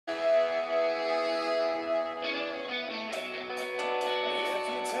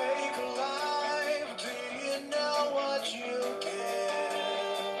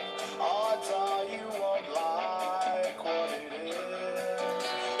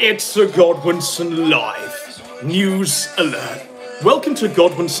It's a Godwinson Live. News alert. Welcome to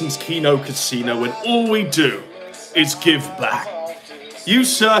Godwinson's Kino Casino, and all we do is give back. You,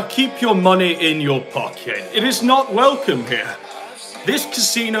 sir, keep your money in your pocket. It is not welcome here. This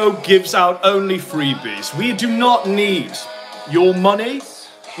casino gives out only freebies. We do not need your money.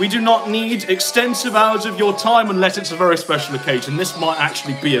 We do not need extensive hours of your time unless it's a very special occasion. This might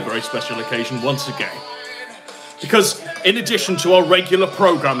actually be a very special occasion once again. Because in addition to our regular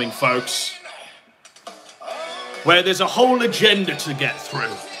programming, folks, where there's a whole agenda to get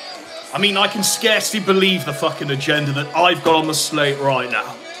through. I mean, I can scarcely believe the fucking agenda that I've got on the slate right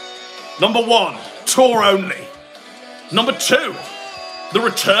now. Number 1, Tor Only. Number 2, the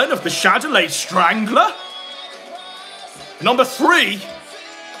return of the ShadilayStrangler. Number 3,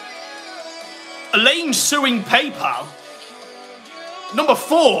 Elaine suing PayPal. Number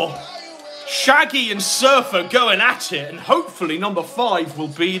 4, Shaggy and Surfer going at it. And hopefully number 5 will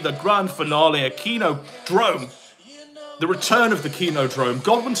be the grand finale, a Kino Drome. The return of the Kino Drome,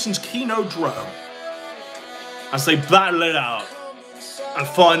 Godwinson's Kino Drome. As they battle it out and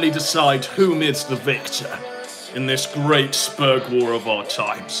finally decide who is the victor in this great Spurg war of our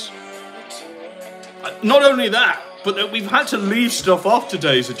times. Not only that, but that we've had to leave stuff off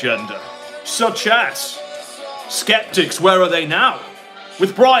today's agenda. Such as Skeptics, Where Are They Now?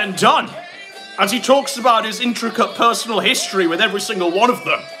 With Brian Dunn, as he talks about his intricate personal history with every single one of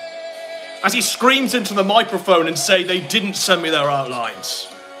them. As he screams into the microphone and say they didn't send me their outlines.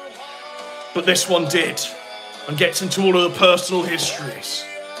 But this one did, and gets into all of the personal histories.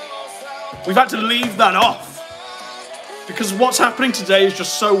 We've had to leave that off, because what's happening today is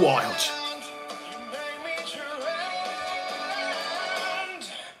just so wild.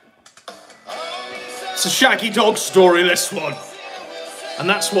 It's a Shaggy Dog story, this one. And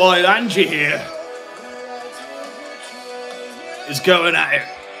that's why Angie here is going at it.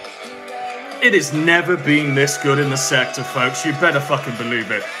 It has never been this good in the sector, folks. You better fucking believe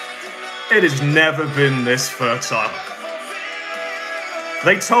it. It has never been this fertile.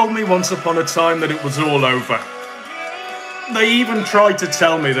 They told me once upon a time that it was all over. They even tried to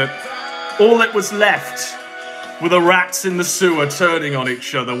tell me that all that was left were the rats in the sewer turning on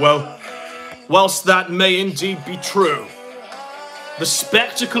each other. Well, whilst that may indeed be true, the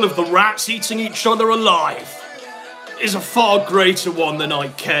spectacle of the rats eating each other alive is a far greater one than I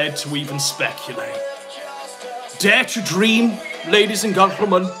cared to even speculate. Dare to dream, ladies and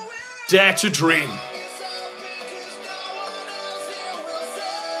gentlemen, dare to dream.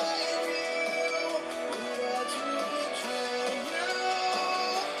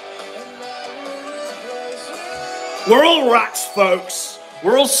 We're all rats, folks.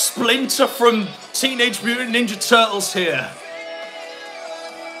 We're all Splinter from Teenage Mutant Ninja Turtles here.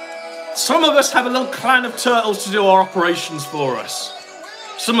 Some of us have a little clan of turtles to do our operations for us.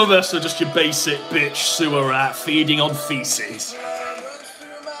 Some of us are just your basic bitch sewer rat feeding on feces.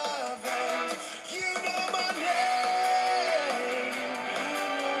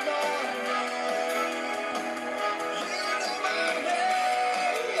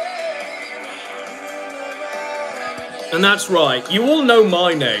 And that's right, you all know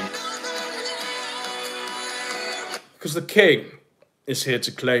my name. Because the king is here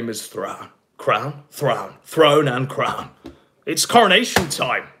to claim his throne. Throne and crown. It's coronation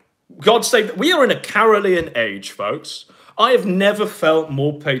time. God save that. We are in a Carolean age, folks. I have never felt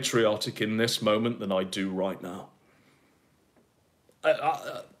more patriotic in this moment than I do right now.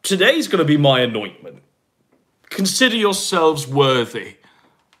 Today's going to be my anointment. Consider yourselves worthy,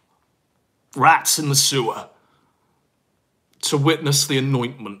 rats in the sewer, to witness the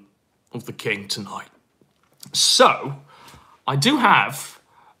anointment of the king tonight. So, I do have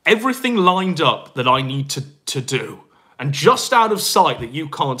everything lined up that I need to do. And just out of sight that you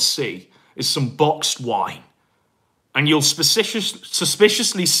can't see is some boxed wine. And you'll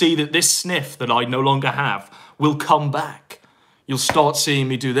suspiciously see that this sniff that I no longer have will come back. You'll start seeing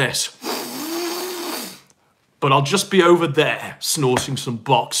me do this. But I'll just be over there snorting some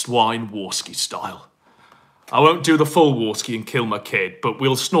boxed wine Warski style. I won't do the full Warski and kill my kid, but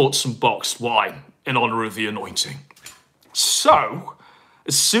we'll snort some boxed wine in honor of the anointing. So,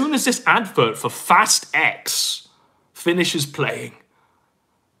 as soon as this advert for Fast X finishes playing,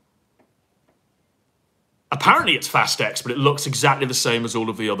 apparently it's Fast X, but it looks exactly the same as all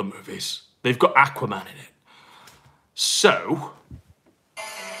of the other movies. They've got Aquaman in it. So,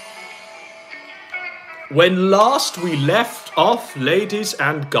 when last we left off, ladies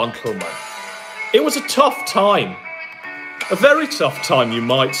and gentlemen, it was a tough time. A very tough time, you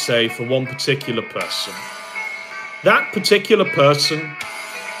might say, for one particular person. That particular person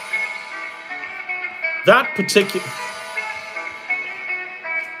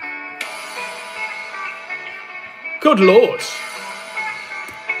Good Lord.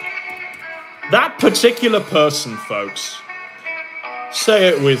 That particular person, folks, say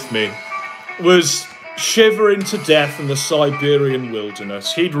it with me, was shivering to death in the Siberian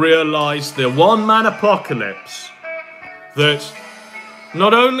wilderness. He'd realised the one-man apocalypse that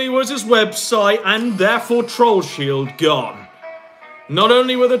not only was his website and therefore troll shield gone, not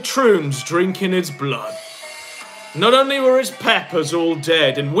only were the troons drinking his blood, not only were his peppers all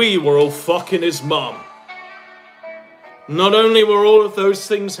dead and we were all fucking his mum, not only were all of those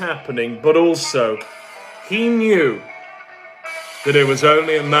things happening, but also he knew that it was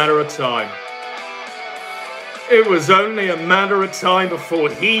only a matter of time. It was only a matter of time before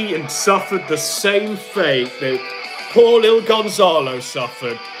he and suffered the same fate that poor little Gonzalo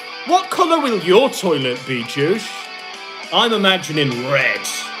suffered. What colour will your toilet be, Juice? I'm imagining red.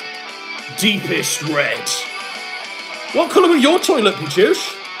 Deepest red. What colour will your toilet be,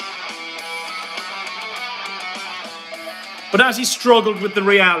 Juice? But as he struggled with the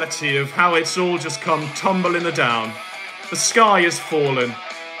reality of how it's all just come tumbling down, the sky has fallen,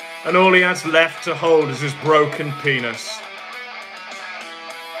 and all he has left to hold is his broken penis.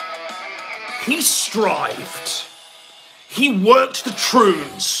 He strived. He worked the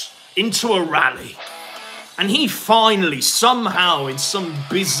troons into a rally, and he finally, somehow, in some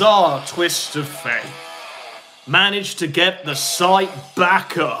bizarre twist of fate, managed to get the site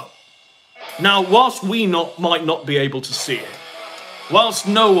back up. Now, whilst we might not be able to see it, whilst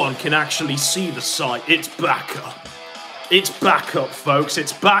no one can actually see the site, it's back up. It's back up, folks.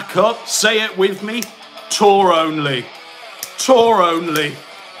 It's back up. Say it with me. Tor Only. Tor Only.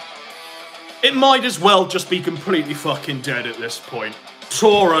 It might as well just be completely fucking dead at this point.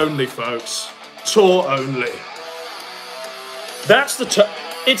 Tor Only, folks. Tor Only. That's the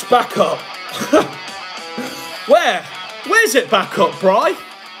it's back up. Where? Where's it back up, Bri?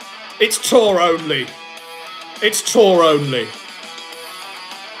 It's Tor Only. It's Tor Only.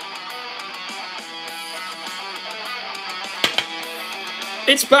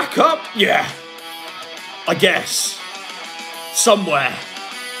 It's back up? Yeah. I guess. Somewhere.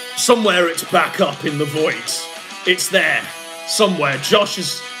 Somewhere it's back up in the voids. It's there. Somewhere. Josh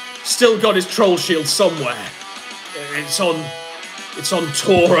has still got his troll shield somewhere. It's on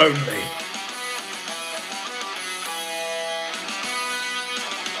Tor Only.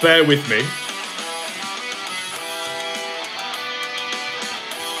 Bear with me.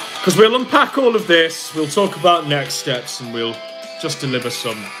 Because we'll unpack all of this, we'll talk about next steps, and we'll just deliver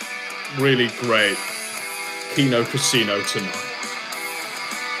some really great Kino Casino tonight.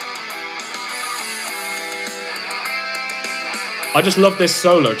 I just love this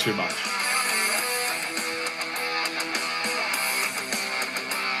solo too much.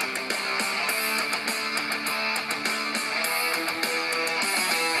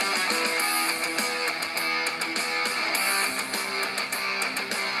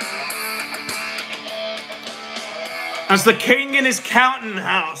 As the king in his counting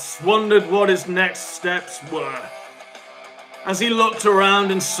house wondered what his next steps were, as he looked around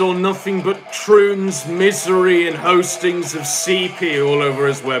and saw nothing but troons, misery, and hostings of CP all over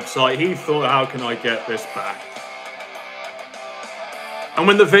his website, he thought, how can I get this back? And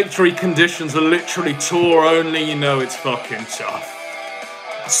when the victory conditions are literally Tor Only, you know it's fucking tough.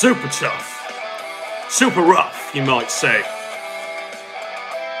 Super tough. Super rough, you might say.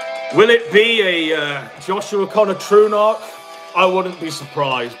 Will it be a Joshua Connor Troon arc? I wouldn't be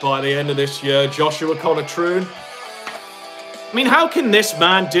surprised by the end of this year, Joshua Connor Troon. I mean, how can this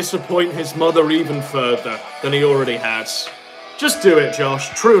man disappoint his mother even further than he already has? Just do it, Josh.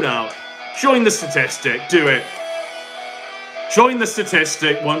 Troon out. Join the statistic. Do it. Join the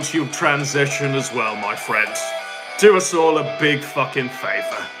statistic once you've transitioned as well, my friends. Do us all a big fucking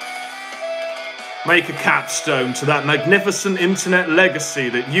favour. Make a capstone to that magnificent internet legacy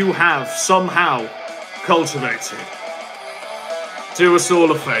that you have somehow cultivated. Do us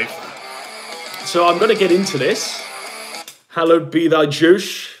all a favour. So I'm going to get into this. Hallowed be thy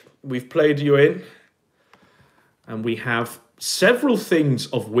Juice. We've played you in. And we have several things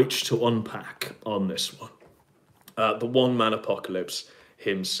of which to unpack on this one. The one-man apocalypse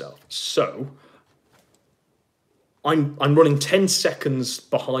himself. So, I'm running 10 seconds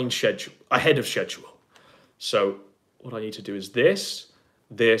behind schedule, ahead of schedule. So what I need to do is this,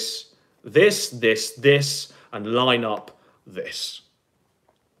 and line up this.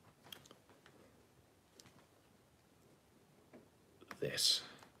 This.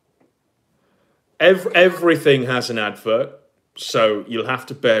 Everything has an advert, so you'll have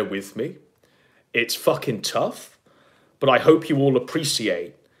to bear with me. It's fucking tough, but I hope you all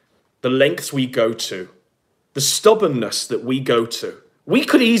appreciate the lengths we go to, the stubbornness that we go to We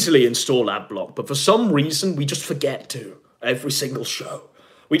could easily install Adblock, but for some reason, we just forget to. Every single show.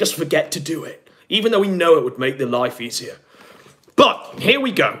 We just forget to do it, even though we know it would make the life easier. But here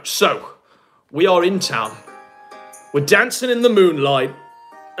we go. So, we are in town. We're dancing in the moonlight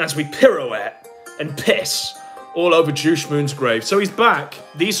as we pirouette and piss all over Juice Moon's grave. So he's back.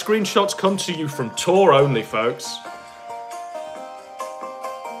 These screenshots come to you from Tor Only, folks.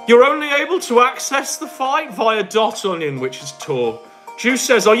 You're only able to access the fight via .onion, which is Tor. Juice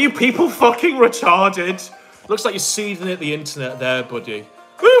says, are you people fucking retarded? Looks like you're seeding at the internet there, buddy.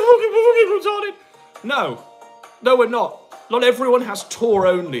 We're fucking retarded. No, we're not. Not everyone has Tor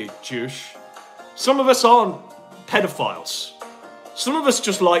Only, Juice. Some of us aren't pedophiles. Some of us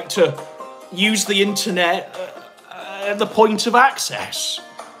just like to use the internet at the point of access.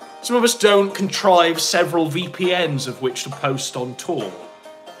 Some of us don't contrive several VPNs of which to post on Tor.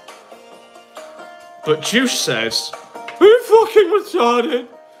 But Juice says, we're fucking retarded.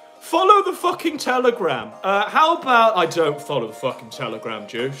 Follow the fucking Telegram. How about I don't follow the fucking Telegram,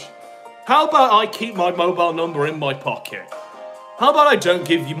 Juice? How about I keep my mobile number in my pocket? How about I don't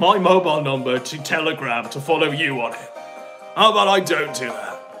give you my mobile number to Telegram to follow you on it? How about I don't do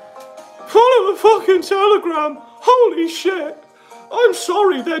that? Follow the fucking Telegram. Holy shit. I'm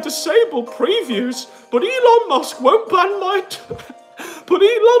sorry they're disabled previews, but Elon Musk won't ban my... But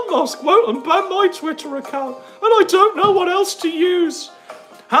Elon Musk won't unban my Twitter account, and I don't know what else to use.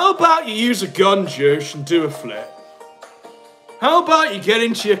 How about you use a gun, Juice, and do a flip? How about you get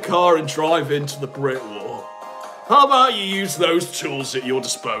into your car and drive into the brick wall? How about you use those tools at your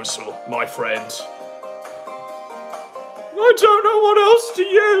disposal, my friend? I don't know what else to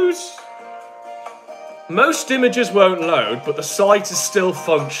use. Most images won't load, but the site is still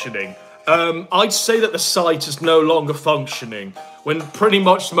functioning. I'd say that the site is no longer functioning, when pretty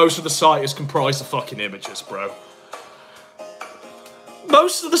much most of the site is comprised of fucking images, bro.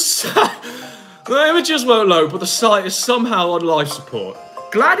 Most of the images won't load, but the site is somehow on life support.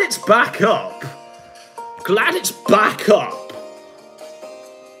 Glad it's back up. Glad it's back up.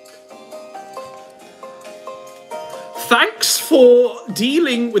 Thanks for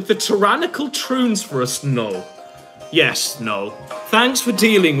dealing with the tyrannical troons for us, Noel. Yes, Noel. Thanks for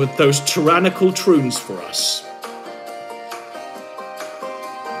dealing with those tyrannical troons for us.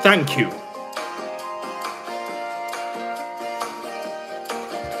 Thank you.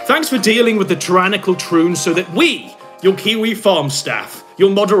 Thanks for dealing with the tyrannical troons so that we, your Kiwi farm staff, your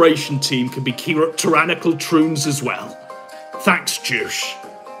moderation team, can be tyrannical troons as well. Thanks, Juice.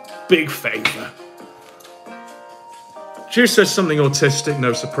 Big favour. Juice says something autistic,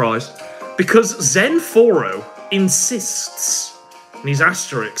 no surprise. Because Zen4o insists, and he's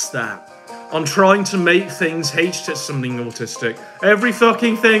asterisked that, on trying to make things something autistic. Every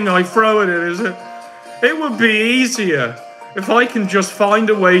fucking thing I throw at it, is it? It would be easier if I can just find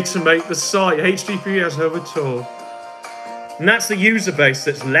a way to make the site HTTPS over Tor. And that's the user base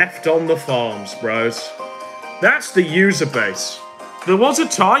that's left on the farms, bros. That's the user base. There was a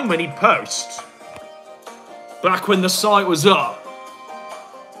time when he'd post. Back when the site was up.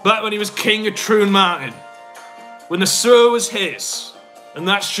 Back when he was king of Troon Mountain. When the sewer was his. And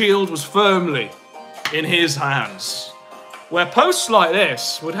that shield was firmly in his hands. Where posts like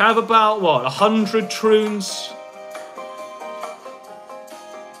this would have about, what, 100 troons?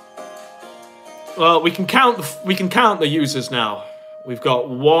 Well, we can count the users now. We've got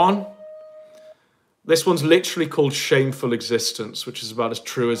 1. This one's literally called Shameful Existence, which is about as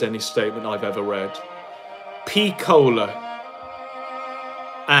true as any statement I've ever read. P. Cola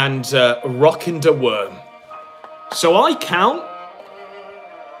and Rockin' the Worm. So I count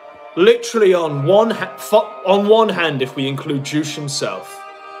literally on one hand, if we include Juice himself,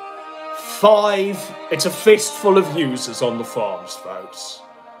 5. It's a fistful of users on the farms, folks.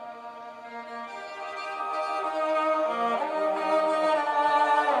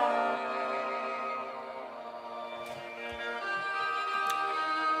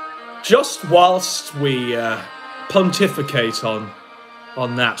 Just whilst we pontificate on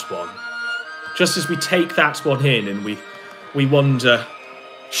that one, just as we take that one in and we wonder,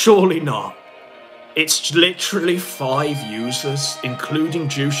 surely not. It's literally 5 users, including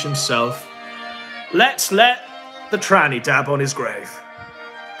Juice himself. Let's let the tranny dab on his grave.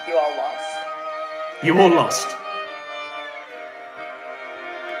 You all lost. You all lost.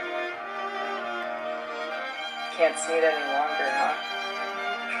 Can't see it any longer, huh?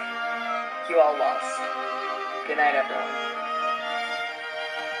 You all lost. Good night, everyone.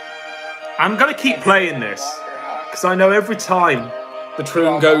 I'm gonna keep playing this, because I know every time the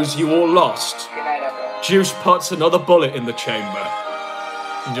troon goes, you all lost, Good night, everyone. Juice puts another bullet in the chamber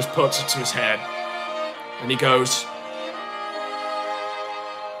and just puts it to his head. And he goes,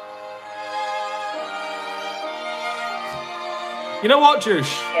 You know what,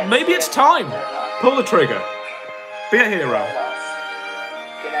 Juice? Maybe it's time. Pull the trigger. Be a hero.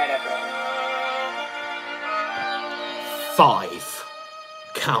 Good night, everyone. 5.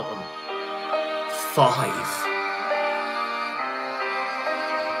 Count them. 5.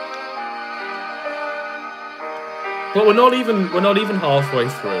 But we're not even halfway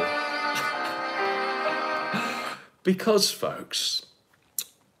through. Because, folks,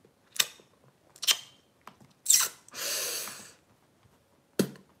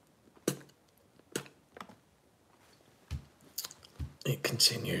 it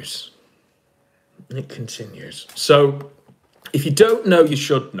continues. It continues. So, if you don't know, you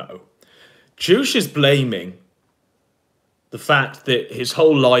should know. Juice is blaming the fact that his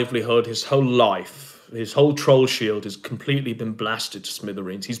whole livelihood, his whole life, his whole troll shield has completely been blasted to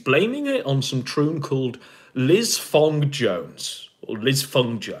smithereens. He's blaming it on some troon called Liz Fong Jones. Or Liz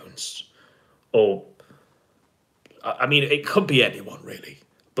Fung Jones. Or, I mean, it could be anyone, really.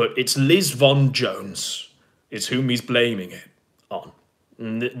 But it's Liz Von Jones is whom he's blaming it on.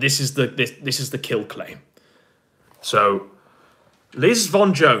 And this is the kill claim. So, Liz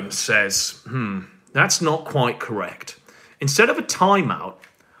Von Jones says, that's not quite correct. Instead of a timeout,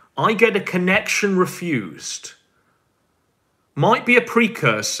 I get a connection refused. Might be a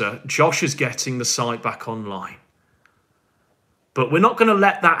precursor. Josh is getting the site back online. But we're not going to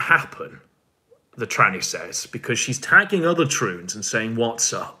let that happen, the tranny says, because she's tagging other troons and saying,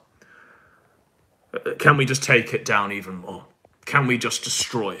 what's up? Can we just take it down even more? Can we just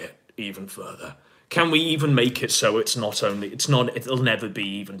destroy it even further? Can we even make it so it'll never be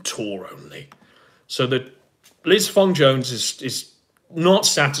even Tor Only? So that Liz Fong Jones is not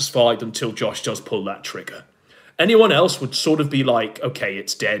satisfied until Josh does pull that trigger. Anyone else would sort of be like, okay,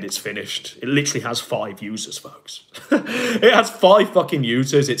 it's dead, it's finished. It literally has 5 users, folks. It has 5 fucking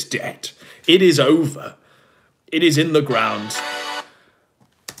users, it's dead. It is over. It is in the ground.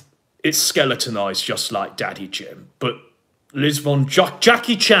 It's skeletonized just like Daddy Jim. But Liz Von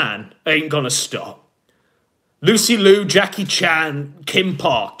Jackie Chan ain't gonna stop. Lucy Liu, Jackie Chan, Kim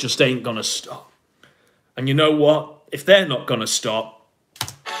Park just ain't gonna stop. And you know what? If they're not gonna stop,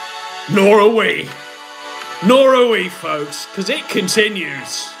 nor are we. Nor are we, folks, because it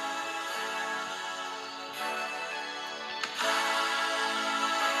continues.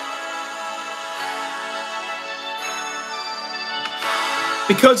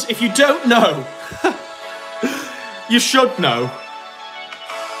 Because if you don't know, you should know.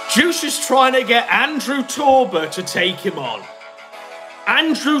 Juice is trying to get Andrew Torber to take him on.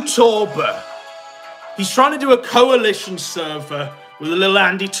 Andrew Torber. He's trying to do a coalition server with a little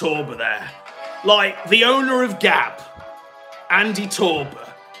Andy Torber there. Like, the owner of Gab, Andy Torber.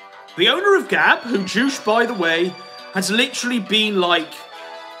 The owner of Gab, who Juice, by the way, has literally been like...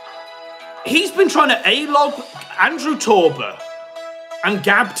 He's been trying to A-log Andrew Torber and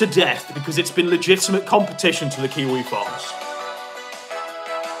Gab to death because it's been legitimate competition to the Kiwi Farms.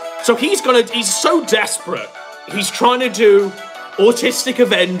 So he's so desperate, he's trying to do Autistic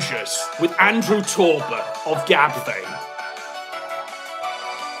Avengers with Andrew Torber of Gab fame.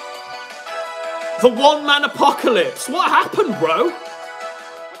 The one-man apocalypse. What happened, bro?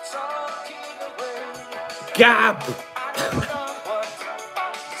 Gab.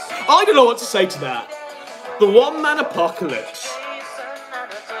 I don't know what to say to that. The one-man apocalypse.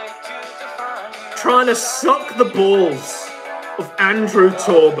 Trying to suck the balls of Andrew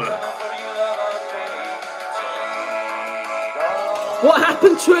Torber. What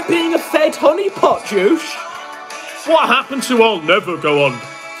happened to it being a fed honeypot, Juice? What happened to I'll never go on?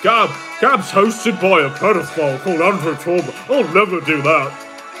 Gab's hosted by a pedophile called Andrew Torber. I'll never do that.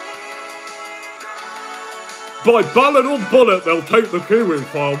 By ballot or bullet, they'll take the Kiwi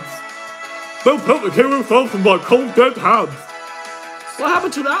Farms. They'll put the Kiwi Farms in my cold dead hands. What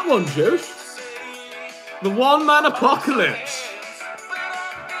happened to that one, Juice? The one-man apocalypse.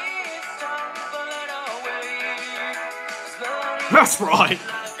 That's right.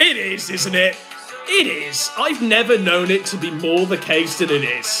 It is, isn't it? It is. I've never known it to be more the case than it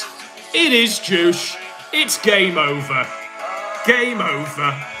is. It is, Juice. It's game over. Game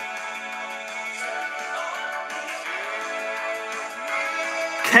over.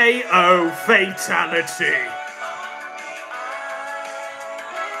 KO fatality.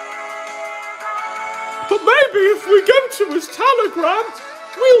 But maybe if we go to his Telegram,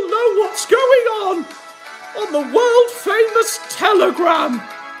 we'll know what's going on. On the world-famous Telegram.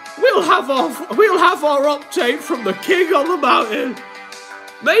 We'll have our update from the king on the mountain.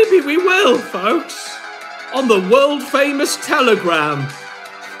 Maybe we will, folks. On the world-famous Telegram.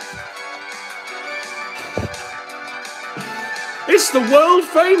 It's the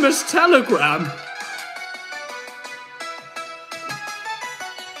world-famous Telegram.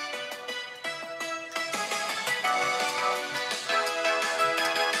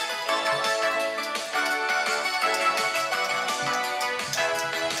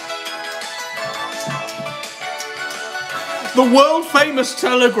 The world famous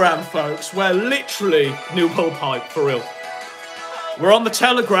Telegram, folks, where literally New World Hype, for real. We're on the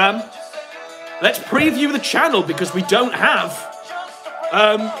Telegram. Let's preview the channel because we don't have.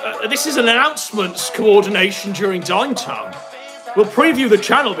 This is an announcements coordination during dime time. We'll preview the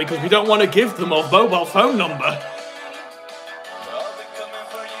channel because we don't want to give them our mobile phone number.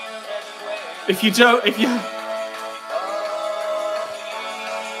 If you don't, if you...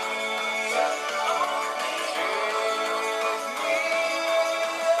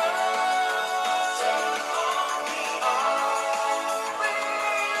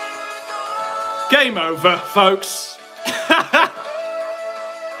 Game over, folks.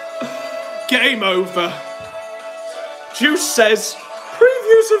 Game over. Juice says,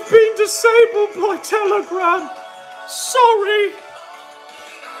 previews have been disabled by Telegram. Sorry.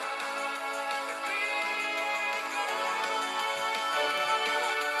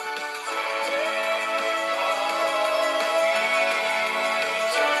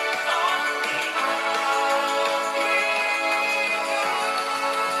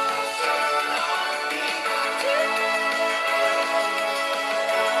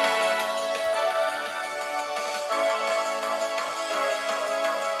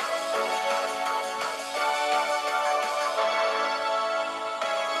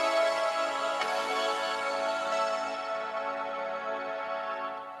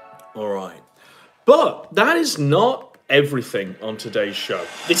 But that is not everything on today's show.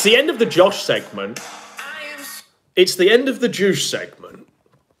 It's the end of the Josh segment. It's the end of the Juice segment.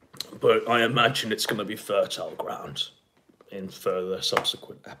 But I imagine it's going to be fertile ground in further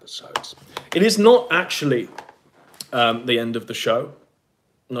subsequent episodes. It is not actually the end of the show.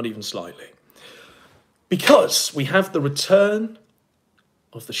 Not even slightly. Because we have the return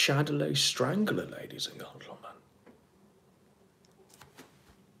of the ShadilayStrangler, ladies and gentlemen.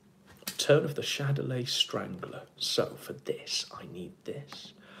 Return of the ShadilayStrangler. So for this, I need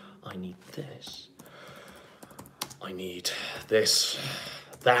this. I need this. I need this.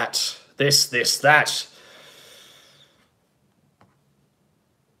 That. This, that.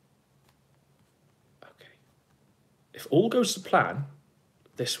 Okay. If all goes to plan,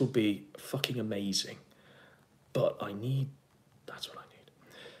 this will be fucking amazing. But I need... That's what I need.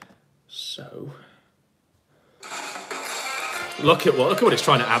 So... Look at what it's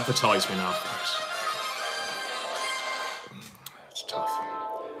trying to advertise me now, folks. It's tough.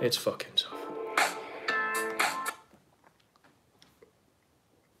 It's fucking tough.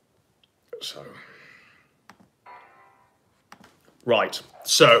 So. Right.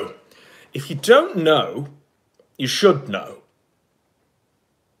 So, if you don't know, you should know.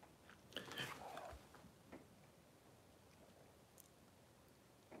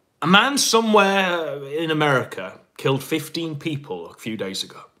 A man somewhere in America killed 15 people a few days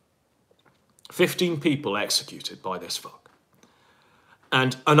ago. 15 people executed by this fuck.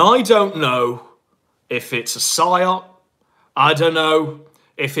 And I don't know if it's a psyop. I don't know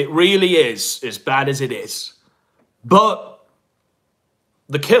if it really is as bad as it is. But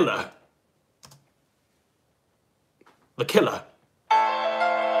the killer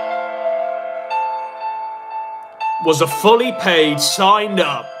was a fully paid, signed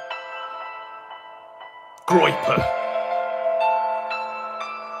up Groiper.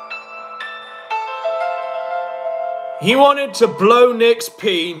 He wanted to blow Nick's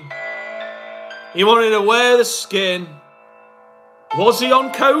peen. He wanted to wear the skin. Was he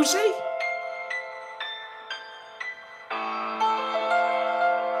on Cozy?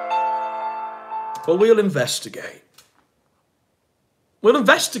 Well, we'll investigate. We'll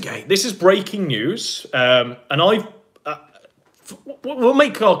investigate. This is breaking news. And we'll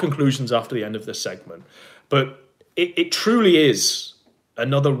make our conclusions after the end of this segment. But it truly is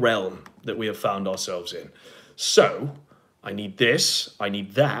another realm that we have found ourselves in. So, I need this, I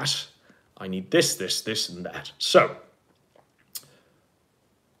need that, I need this, and that. So,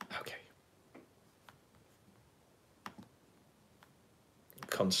 okay.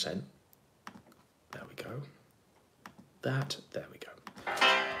 Consent. There we go. That, there we go.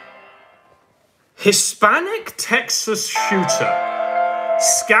 Hispanic Texas shooter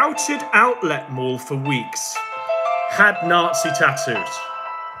scouted outlet mall for weeks. Had Nazi tattoos.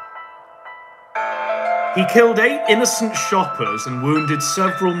 He killed 8 innocent shoppers and wounded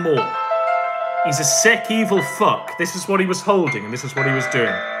several more. He's a sick, evil fuck. This is what he was holding, and this is what he was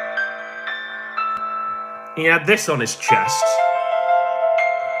doing. He had this on his chest.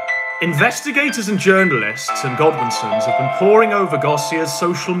 Investigators and journalists and Godwinsons have been poring over Garcia's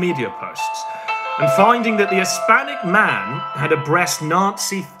social media posts and finding that the Hispanic man had embraced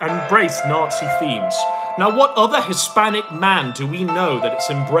Nazi themes. Now, what other Hispanic man do we know that it's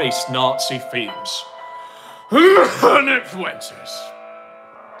embraced Nazi themes? Nick Fuentes.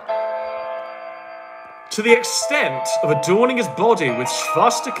 To the extent of adorning his body with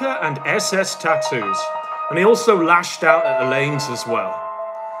swastika and SS tattoos, and he also lashed out at Elaine's as well.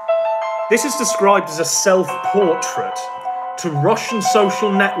 This is described as a self-portrait to Russian social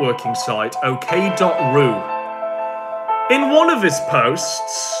networking site OK.ru. In one of his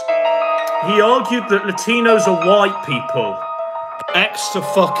posts, he argued that Latinos are white people. Extra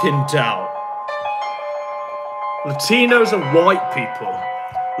fucking doubt. Latinos are white people.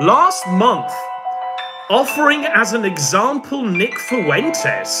 Last month, offering as an example Nick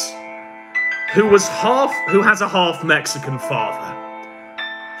Fuentes, who has a half Mexican father.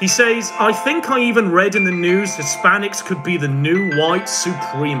 He says, I think I even read in the news Hispanics could be the new white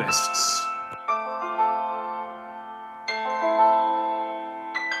supremacists.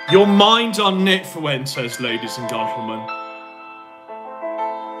 Your mind on Nick Fuentes, ladies and gentlemen.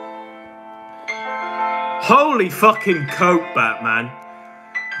 Holy fucking coke, Batman.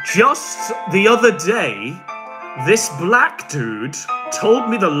 Just the other day, this black dude told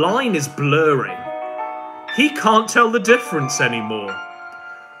me the line is blurring. He can't tell the difference anymore.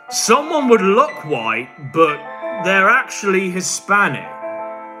 Someone would look white, but they're actually Hispanic.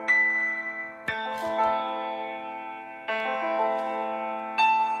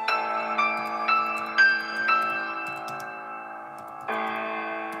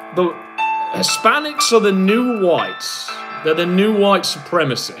 The Hispanics are the new whites. They're the new white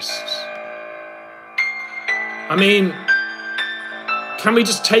supremacists. I mean, can we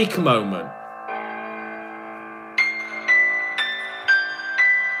just take a moment?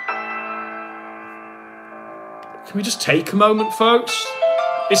 Can we just take a moment, folks?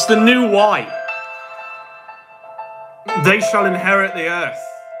 It's the new white. They shall inherit the earth.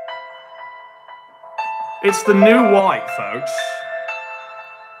 It's the new white, folks.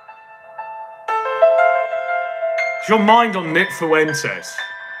 It's your mind on Nick Fuentes.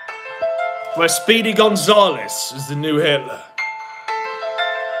 Where Speedy Gonzales is the new Hitler.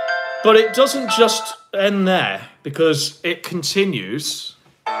 But it doesn't just end there, because it continues.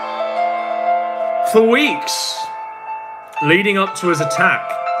 For weeks leading up to his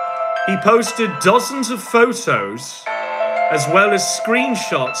attack, he posted dozens of photos as well as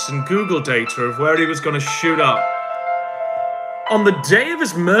screenshots and Google data of where he was going to shoot up. On the day of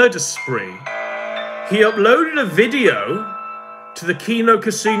his murder spree, he uploaded a video to the Kino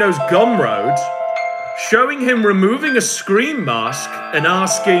Casino's Gumroad showing him removing a scream mask and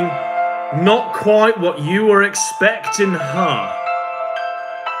asking, "Not quite what you were expecting, huh?"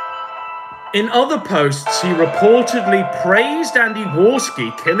 In other posts, he reportedly praised Andy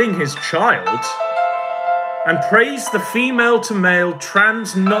Warski killing his child and praised the female-to-male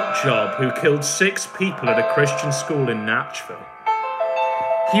trans nutjob who killed 6 people at a Christian school in Nashville.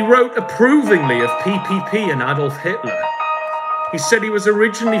 He wrote approvingly of PPP and Adolf Hitler. He said he was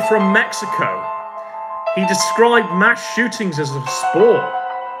originally from Mexico. He described mass shootings as a sport.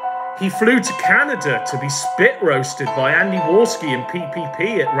 He flew to Canada to be spit roasted by Andy Warski and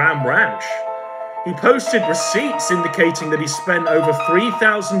PPP at Ram Ranch. He posted receipts indicating that he spent over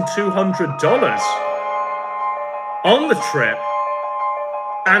 $3,200 on the trip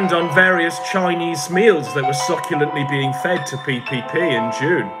and on various Chinese meals that were succulently being fed to PPP in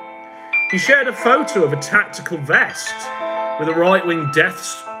June. He shared a photo of a tactical vest with a right-wing death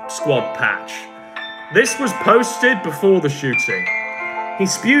squad patch. This was posted before the shooting. He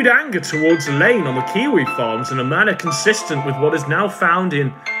spewed anger towards Elaine on the Kiwi farms in a manner consistent with what is now found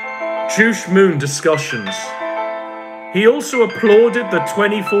in Juice Moon discussions. He also applauded the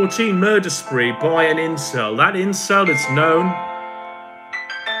 2014 murder spree by an incel. That incel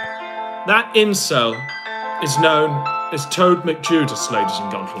is known as Toad McJudas, ladies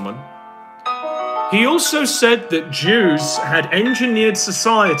and gentlemen. He also said that Jews had engineered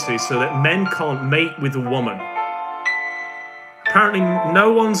society so that men can't mate with a woman. Apparently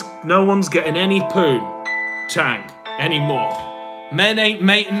no one's getting any poon tang anymore. Men ain't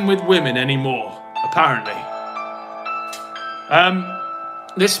mating with women anymore, apparently.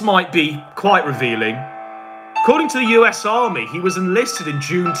 This might be quite revealing. According to the US Army, he was enlisted in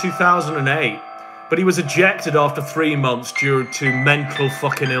June 2008, but he was ejected after 3 months due to mental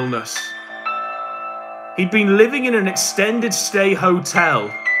fucking illness. He'd been living in an extended stay hotel,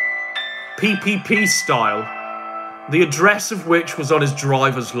 PPP style, the address of which was on his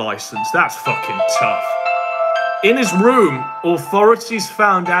driver's license. That's fucking tough. In his room, authorities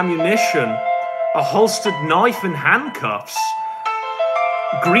found ammunition, a holstered knife and handcuffs,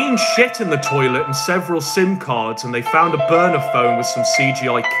 green shit in the toilet and several SIM cards, and they found a burner phone with some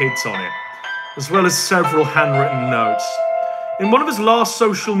CGI kids on it, as well as several handwritten notes. In one of his last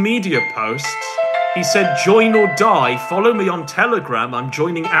social media posts, He said, join or die. Follow me on Telegram. I'm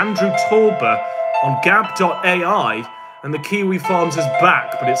joining Andrew Torber on Gab.ai. And the Kiwi Farms is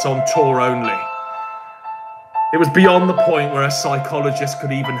back, but it's on Tor Only. It was beyond the point where a psychologist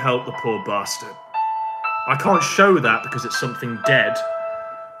could even help the poor bastard. I can't show that because it's something dead.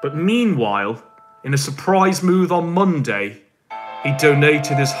 But meanwhile, in a surprise move on Monday, he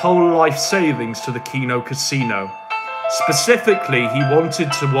donated his whole life savings to the Kino casino. Specifically, he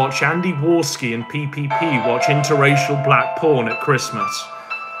wanted to watch Andy Warski and PPP watch interracial black porn at Christmas,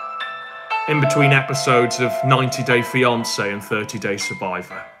 in between episodes of 90 Day Fiancé and 30 Day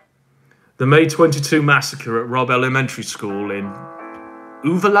Survivor. The May 22 massacre at Robb Elementary School in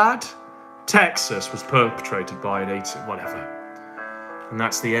Uvalde, Texas, was perpetrated by an 18, whatever. And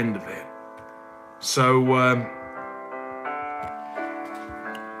that's the end of it. So,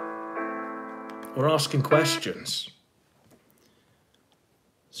 we're asking questions.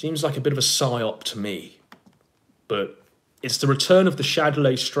 Seems like a bit of a psyop to me, but it's the return of the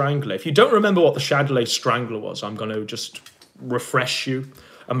ShadilayStrangler. If you don't remember what the ShadilayStrangler was, I'm going to just refresh you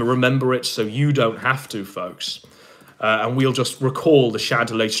and remember it so you don't have to, folks. And we'll just recall the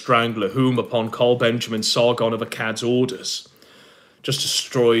ShadilayStrangler, whom, upon Carl Benjamin Sargon of Akkad's orders, just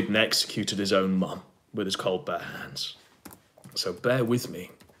destroyed and executed his own mum with his cold bare hands. So bear with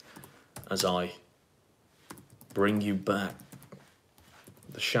me as I bring you back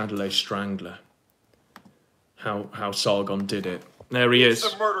the ShadilayStrangler. How Sargon did it. There he is.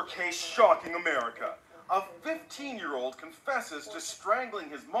 It's a murder case shocking America. A 15-year-old confesses to strangling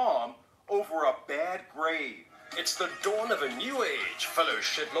his mom over a bad grade. It's the dawn of a new age, fellow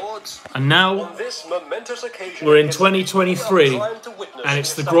shitlords. And now, on this momentous occasion, we're in 2023, and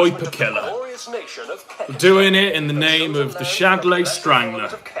it's the Groiper Killer. Doing it in the name of the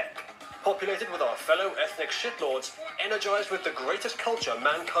ShadilayStrangler. Populated with our fellow ethnic shitlords, energized with the greatest culture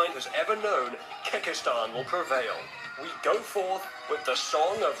mankind has ever known, Kekistan will prevail. We go forth with the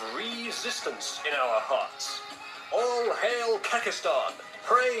song of resistance in our hearts. All hail Kekistan!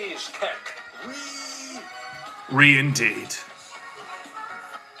 Praise Kek! Re-indeed.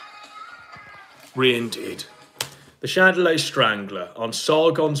 Re-indeed. The ShadilayStrangler, on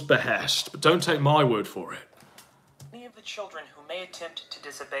Sargon's behest, but don't take my word for it. Many of the children who may attempt to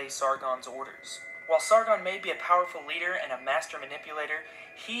disobey Sargon's orders. While Sargon may be a powerful leader and a master manipulator,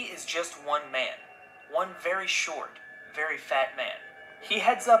 he is just one man. One very short, very fat man. He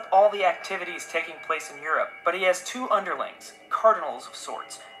heads up all the activities taking place in Europe, but he has two underlings, cardinals of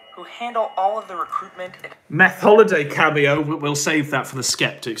sorts, who handle all of the recruitment and... Meth Holiday cameo, we'll save that for the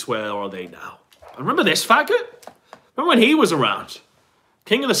skeptics. Where are they now? Remember this faggot? Remember when he was around?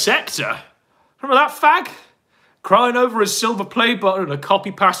 King of the Sector? Remember that fag? Crying over his silver play button and a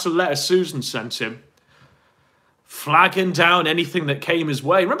copy-pasta letter Susan sent him. Flagging down anything that came his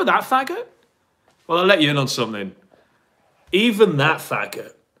way. Remember that faggot? Well, I'll let you in on something. Even that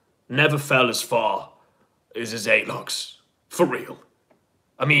faggot never fell as far as his A-logs. For real.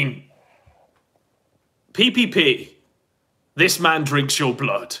 I mean, PPP, this man drinks your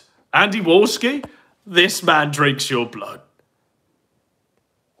blood. Andy Warski, this man drinks your blood.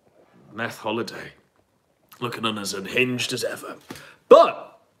 Meth Holiday, looking on as unhinged as ever.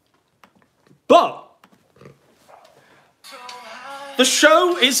 But, the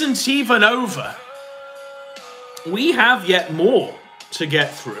show isn't even over. We have yet more to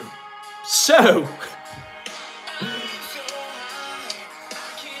get through. So...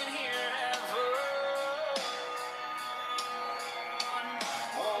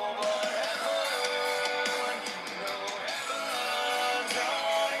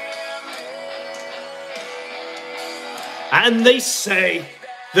 and they say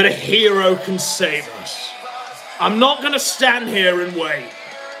that a hero can save us. I'm not going to stand here and wait.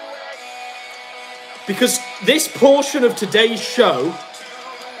 Because this portion of today's show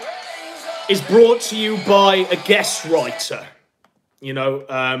is brought to you by a guest writer. You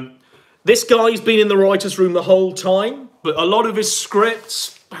know, this guy's been in the writer's room the whole time, but a lot of his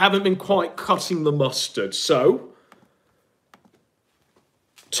scripts haven't been quite cutting the mustard. So,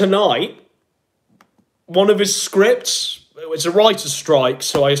 tonight, one of his scripts... it's a writer's strike,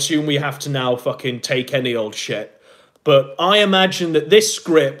 so I assume we have to now fucking take any old shit. But I imagine that this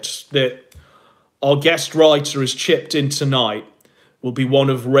script that our guest writer has chipped in tonight will be one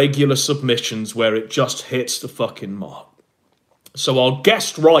of regular submissions where it just hits the fucking mark. So our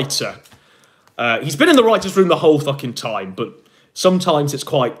guest writer, he's been in the writer's room the whole fucking time, but sometimes it's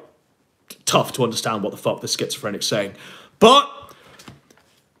quite tough to understand what the fuck the schizophrenic's saying. But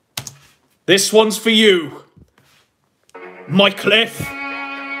this one's for you, Mike Cliff.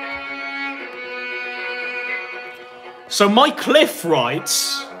 So Mike Cliff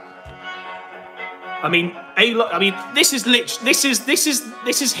writes, I mean, this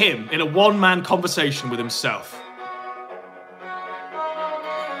is him in a one-man conversation with himself.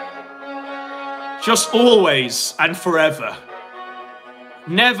 Just always and forever.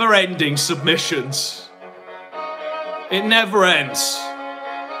 Never-ending submissions. It never ends.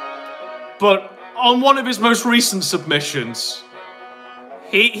 But on one of his most recent submissions,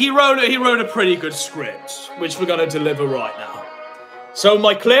 he wrote a pretty good script, which we're gonna deliver right now. So,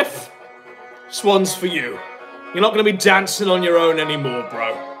 my Cliff, this one's for you. You're not gonna be dancing on your own anymore,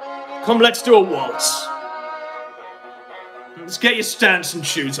 bro. Come, let's do a waltz. Let's get your stance and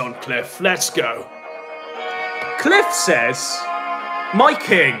shoes on, Cliff. Let's go. Cliff says, "My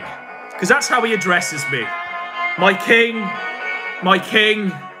king," because that's how he addresses me. My king, my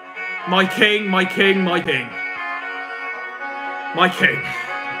king, my king, my king, my king. My king.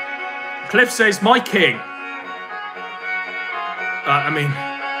 Cliff says, "My king."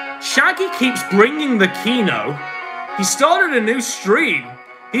 Shaggy keeps bringing the Kino. He started a new stream.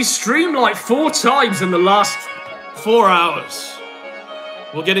 He's streamed like 4 times in the last 4 hours.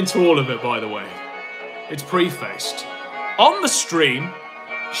 We'll get into all of it, by the way. It's prefaced. On the stream,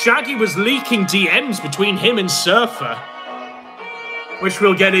 Shaggy was leaking DMs between him and Surfer, which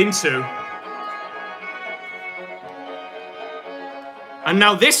we'll get into. And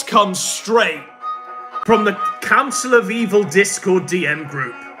now this comes straight from the Council of Evil Discord DM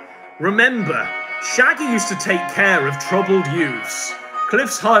group. Remember, Shaggy used to take care of troubled youths.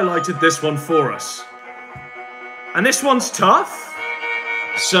 Cliff's highlighted this one for us. And this one's tough.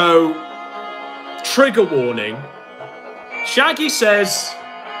 So, trigger warning. Shaggy says,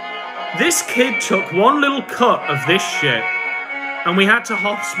 "This kid took one little cut of this shit, and we had to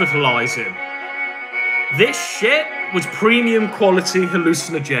hospitalize him. This shit was premium quality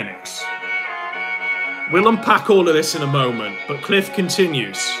hallucinogenics." We'll unpack all of this in a moment, but Cliff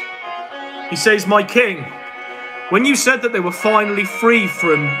continues. He says, "My king, when you said that they were finally free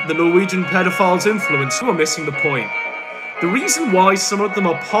from the Norwegian pedophile's influence, you were missing the point. The reason why some of them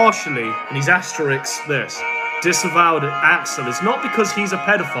are partially," and he's asterisked this, "disavowed Axel is not because he's a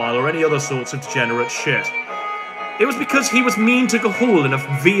pedophile or any other sorts of degenerate shit. It was because he was mean to Gahul in a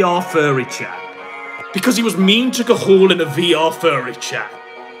VR furry chat." Because he was mean to Gahul in a VR furry chat.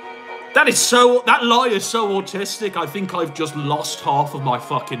 That lie is so autistic, I think I've just lost half of my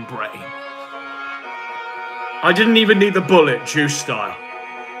fucking brain. I didn't even need the bullet, juice style.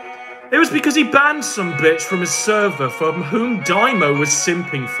 It was because he banned some bitch from his server from whom Daimo was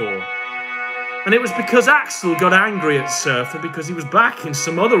simping for. And it was because Axel got angry at Surfer because he was backing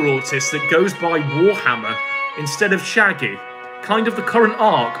some other autist that goes by Warhammer instead of Shaggy. Kind of the current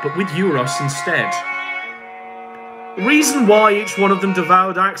arc, but with Euros instead. The reason why each one of them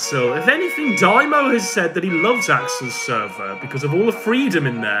devoured Axel, if anything, Daimo has said that he loves Axel's server because of all the freedom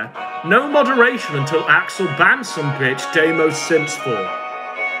in there. No moderation until Axel bans some bitch Daimo simps for.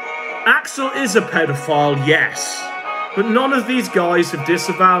 Axel is a pedophile, yes, but none of these guys have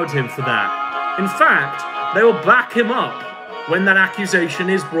disavowed him for that. In fact, they will back him up when that accusation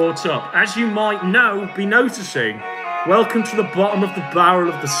is brought up. As you might now be noticing, welcome to the bottom of the barrel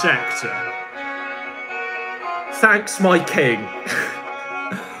of the sector. Thanks, my king.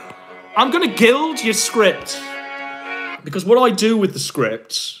 I'm going to gild your script. Because what I do with the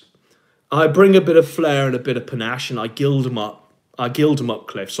scripts, I bring a bit of flair and a bit of panache and I gild them up.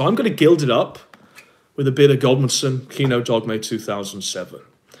 Cliff. So I'm going to gild it up with a bit of Godwinson, Kino Dogme 2007.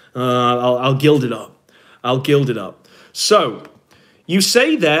 I'll gild it up. I'll gild it up. So, you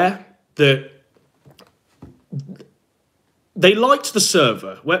say there that they liked the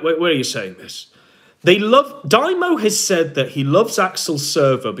server. Where are you saying this? Daimo has said that he loves Axel's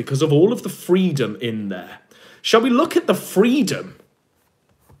server because of all of the freedom in there. Shall we look at the freedom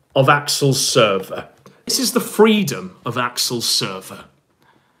of Axel's server? This is the freedom of Axel's server.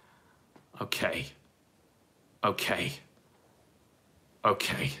 Okay.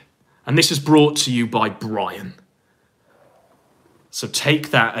 And this is brought to you by Brian. So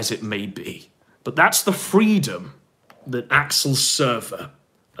take that as it may be. But that's the freedom that Axel's server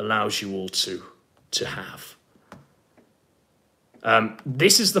allows you all to have.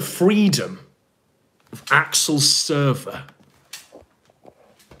 This is the freedom of Axel's server.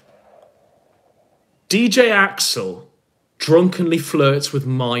 DJ Axel drunkenly flirts with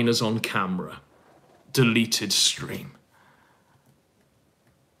minors on camera. Deleted stream.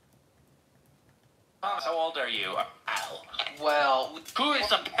 How old are you? Well, who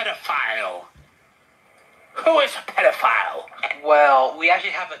is a pedophile? Who is a pedophile? Well, we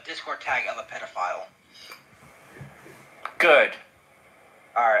actually have a Discord tag of a pedophile. Good.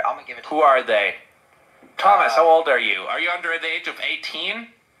 Alright, I'm gonna give it to Who are they? Thomas, how old are you? Are you under the age of 18?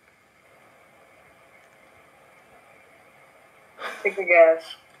 Take the gas.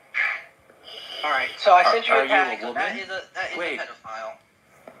 Alright, so I sent you Are a you a pack. woman? That is Wait. a pedophile.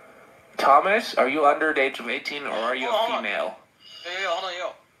 Thomas, are you under the age of 18 or are you a Hold on. female? Yo, hold on,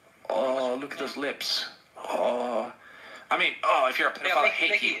 yo. Oh, look at those lips. Oh. I mean, oh, if you're a pedophile, I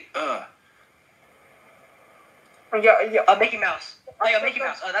hate you. Mickey Mouse. Oh, yeah, Mickey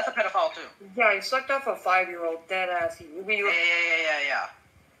Mouse. That's a pedophile, too. Yeah, he sucked off a 5-year-old, dead ass. Yeah.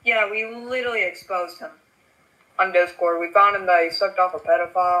 Yeah, we literally exposed him on Discord. We found him that he sucked off a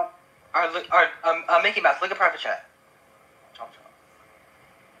pedophile. Alright, Mickey Mouse, look at private chat.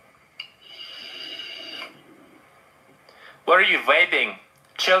 What are you vaping?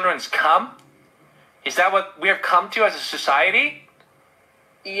 Children's cum? Is that what we have come to as a society?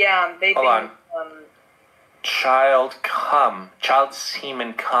 Yeah, they Hold on. Child cum. Child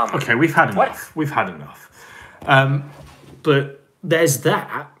semen cum. Okay, we've had enough. What? We've had enough. But there's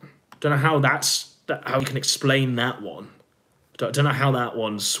that. Don't know how how you can explain that one. Don't know how that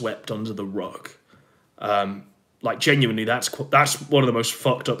one's swept under the rug. Like genuinely, that's one of the most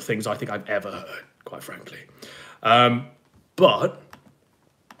fucked up things I think I've ever heard, quite frankly. But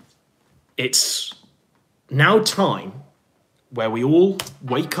it's now time where we all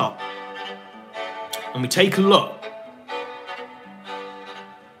wake up and we take a look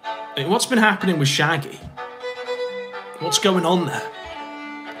at what's been happening with Shaggy. What's going on there?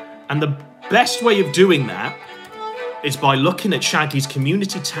 And the best way of doing that is by looking at Shaggy's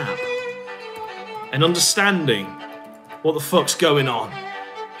community tab and understanding what the fuck's going on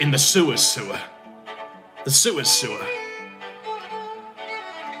in the sewers sewer. The sewers sewer.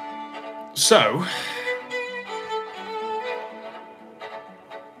 So,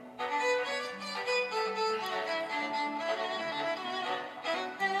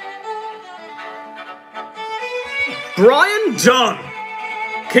 Brian Dunn,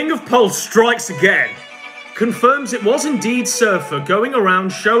 King of Pulse, strikes again. Confirms it was indeed Surfer going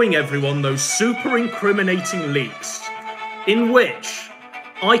around showing everyone those super incriminating leaks, in which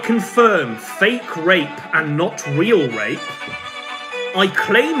I confirm fake rape and not real rape. I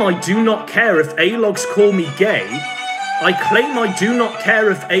claim I do not care if A-logs call me gay. I claim I do not care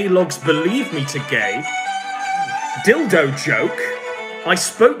if A-logs believe me to gay. Dildo joke. I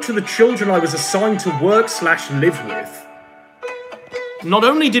spoke to the children I was assigned to work/live with. Not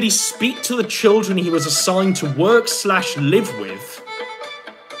only did he speak to the children he was assigned to work/live with,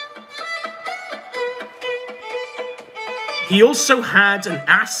 he also had an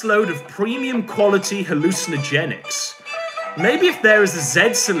assload of premium quality hallucinogenics. Maybe if there is a Z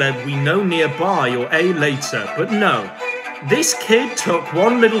celeb we know nearby or A later, but no. This kid took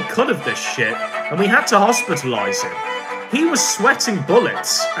one little cut of this shit and we had to hospitalize him. He was sweating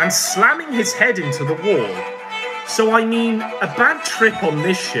bullets and slamming his head into the wall. So I mean, a bad trip on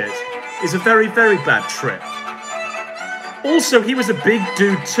this shit is a very, very bad trip. Also, he was a big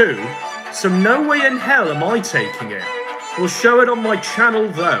dude too, so no way in hell am I taking it. We'll show it on my channel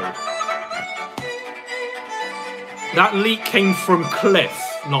though. That leak came from Cliff,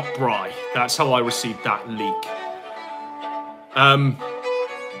 not Bry. That's how I received that leak.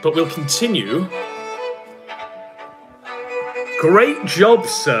 But we'll continue. Great job,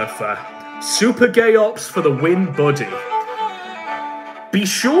 Surfer. Super gay ops for the win, buddy. Be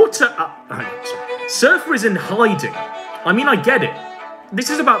sure to... Surfer is in hiding. I mean, I get it. This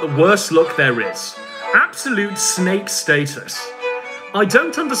is about the worst look there is. Absolute snake status. I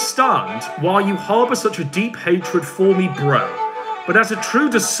don't understand why you harbour such a deep hatred for me, bro. But as a true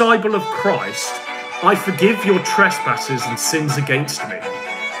disciple of Christ, I forgive your trespasses and sins against me.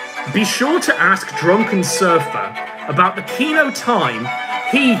 Be sure to ask Drunken Surfer about the Kino time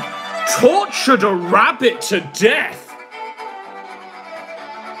he tortured a rabbit to death.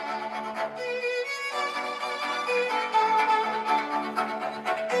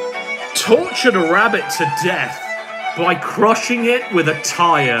 Tortured a rabbit to death by crushing it with a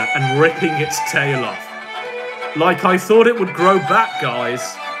tire and ripping its tail off. Like I thought it would grow back,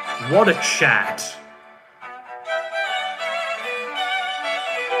 guys. What a chat.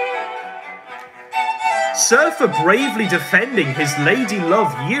 Surfer bravely defending his lady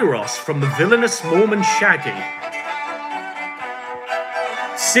love Euros from the villainous Mormon Shaggy.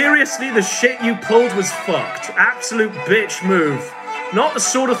 Seriously, the shit you pulled was fucked. Absolute bitch move. Not the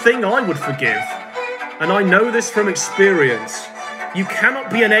sort of thing I would forgive. And I know this from experience. You cannot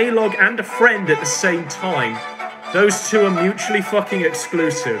be an A-log and a friend at the same time. Those two are mutually fucking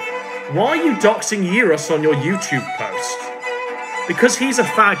exclusive. Why are you doxing Euros on your YouTube post? Because he's a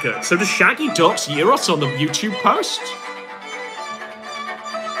faggot. So does Shaggy dox Euros on the YouTube post?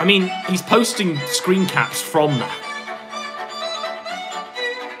 I mean, he's posting screen caps from that.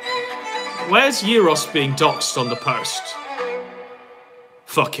 Where's Euros being doxed on the post?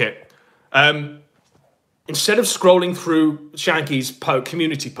 Fuck it. Instead of scrolling through Shaggy's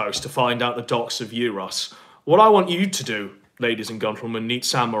community post to find out the docs of Euros, what I want you to do, ladies and gentlemen, Neat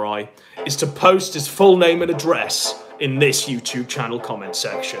Samurai, is to post his full name and address in this YouTube channel comment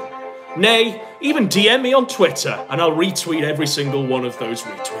section. Nay, even DM me on Twitter and I'll retweet every single one of those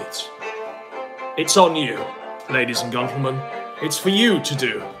retweets. It's on you, ladies and gentlemen. It's for you to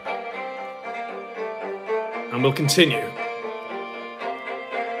do. And we'll continue.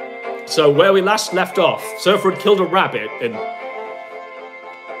 So where we last left off, Surfer had killed a rabbit and...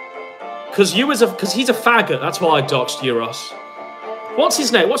 Because he's a faggot, that's why I doxed Euros. What's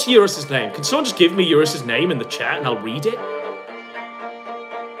his name? What's Eurus' name? Can someone just give me Eurus' name in the chat and I'll read it?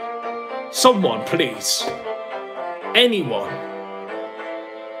 Someone, please. Anyone.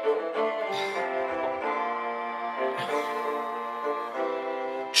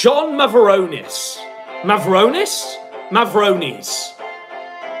 John Mavronis. Mavronis? Mavronis.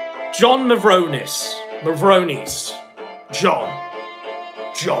 John Mavronis. Mavronis. John.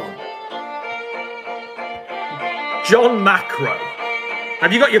 John Macro.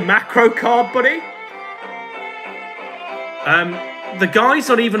 Have you got your macro card, buddy? The guy's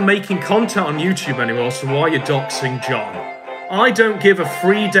not even making content on YouTube anymore, so why are you doxing John? I don't give a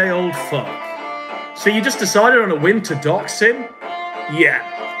 3-day-old fuck. So you just decided on a whim to dox him? Yeah.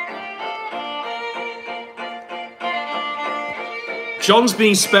 John's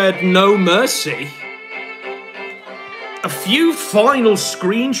being spared no mercy. A few final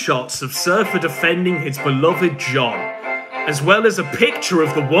screenshots of Surfer defending his beloved John, as well as a picture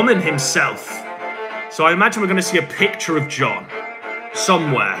of the woman himself. So I imagine we're going to see a picture of John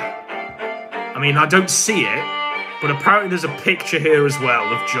somewhere. I mean, I don't see it, but apparently there's a picture here as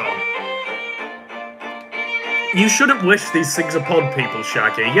well of John. You shouldn't wish these things upon people,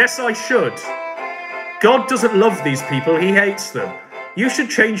 Shaggy. Yes, I should. God doesn't love these people, he hates them. You should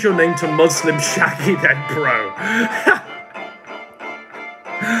change your name to Muslim Shaggy then, bro.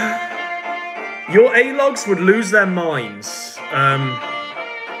 Your A-logs would lose their minds.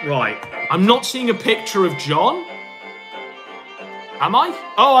 Right. I'm not seeing a picture of John. Am I?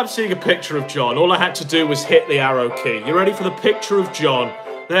 Oh, I'm seeing a picture of John. All I had to do was hit the arrow key. You ready for the picture of John?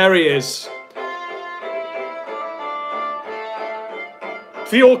 There he is.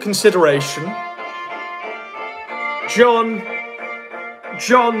 For your consideration, John,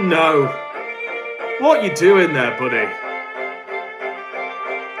 no. What you doing there, buddy?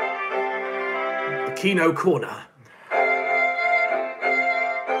 The Kino corner.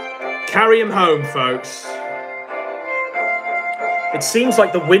 Carry him home, folks. It seems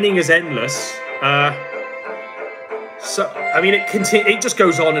like the winning is endless. So, I mean, it just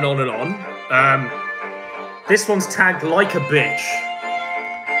goes on and on and on. This one's tagged like a bitch.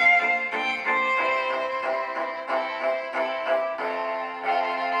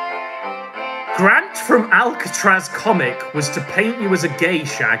 Grant from Alcatraz comic was to paint you as a gay,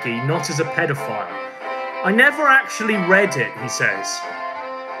 Shaggy, not as a pedophile. I never actually read it, he says.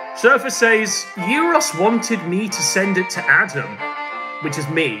 Surfer says, Euros wanted me to send it to Adam, which is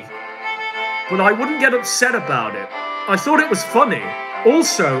me, but I wouldn't get upset about it. I thought it was funny.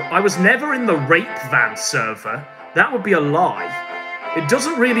 Also, I was never in the rape van, Surfer. That would be a lie. It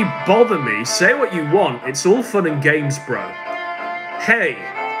doesn't really bother me. Say what you want. It's all fun and games, bro. Hey,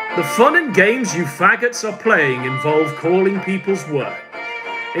 the fun and games you faggots are playing involve calling people's work.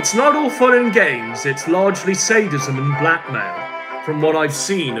 It's not all fun and games. It's largely sadism and blackmail, from what I've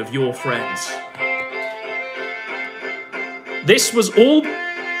seen of your friends. This was all.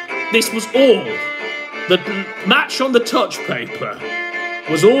 The match on the touch paper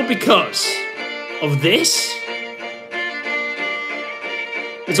was all because of this.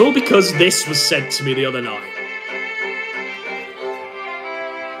 It's all because this was sent to me the other night.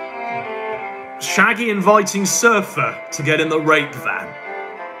 Shaggy inviting Surfer to get in the rape van.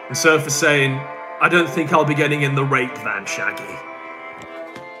 And Surfer saying, I don't think I'll be getting in the rape van, Shaggy.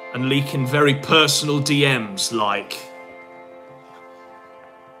 And leaking very personal DMs like,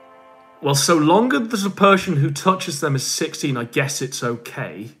 well, so long as the person who touches them is 16, I guess it's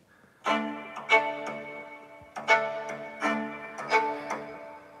okay.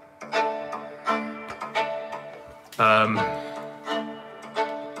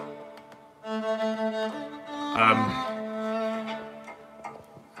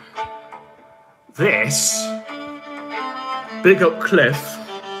 This, big up Cliff,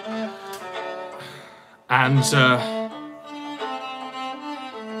 and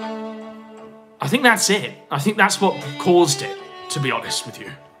I think that's it. I think that's what caused it, to be honest with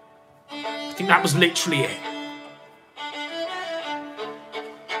you. I think that was literally it.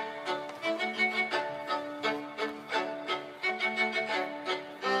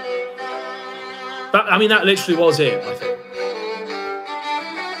 I mean, that literally was it, I think.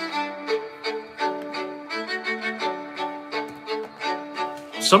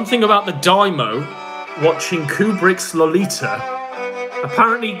 Something about the Daimo watching Kubrick's Lolita.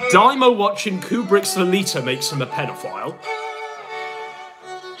 Apparently, Daimo watching Kubrick's Lolita makes him a pedophile.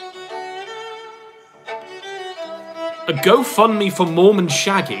 A GoFundMe for Mormon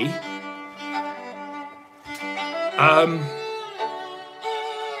Shaggy.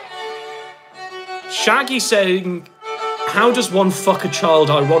 Shaggy saying, how does one fuck a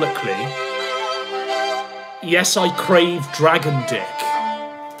child ironically? Yes, I crave dragon dick.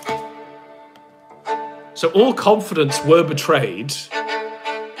 So all confidence were betrayed.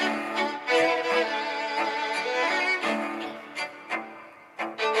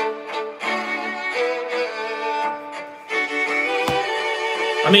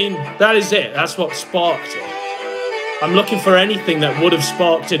 I mean, that is it. That's what sparked it. I'm looking for anything that would have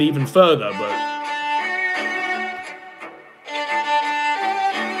sparked it even further, but...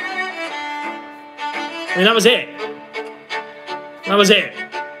 I mean, that was it. That was it.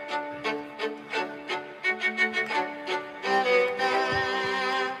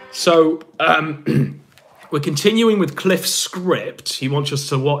 So, we're continuing with Cliff's script. He wants us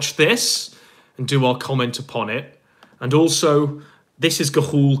to watch this and do our comment upon it. And also, this is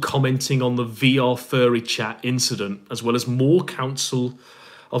Gahul commenting on the VR furry chat incident, as well as more Council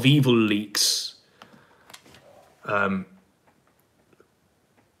of Evil leaks. But,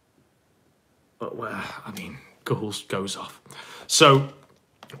 well, I mean, Gahul goes off. So,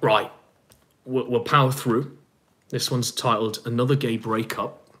 right, we'll power through. This one's titled Another Gay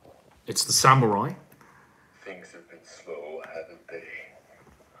Breakup. It's the Samurai. Things have been slow, haven't they?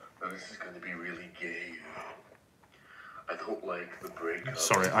 Now, this is going to be really gay. I don't like the breakup.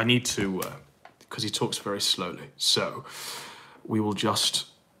 Sorry, I need to, because he talks very slowly. So, we will just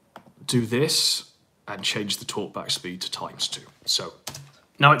do this and change the talkback speed to ×2. So,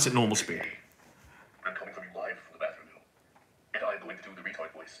 now it's at normal speed. I'm coming from you live from the bathroom now. And I'm going to do the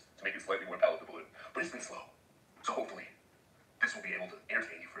retard voice to make it slightly more palatable. But it's been slow. So hopefully, this will be able to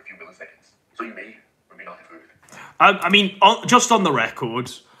entertain you for a few milliseconds. So you may or may not have heard. I mean, just on the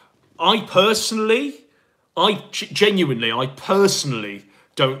record, I personally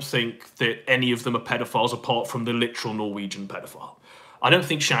don't think that any of them are pedophiles apart from the literal Norwegian pedophile. I don't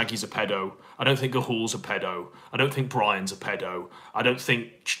think Shaggy's a pedo. I don't think Gahul's a pedo. I don't think Brian's a pedo. I don't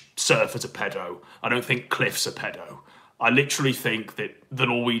think Surfer's a pedo. I don't think Cliff's a pedo. I literally think that the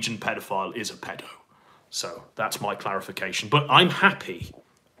Norwegian pedophile is a pedo. So that's my clarification. But I'm happy,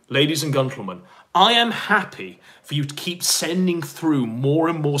 ladies and gentlemen, I am happy for you to keep sending through more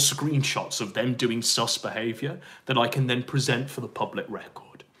and more screenshots of them doing sus behaviour that I can then present for the public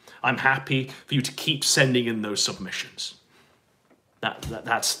record. I'm happy for you to keep sending in those submissions.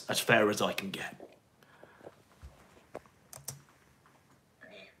 That's as fair as I can get.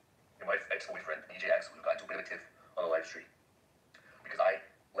 Me and my ex-boyfriend, DJ Axel, got into a bit of a tiff on the live stream. Because I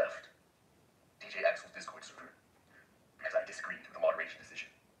left DJ Axel's Discord server. Because I disagreed with the moderation decision.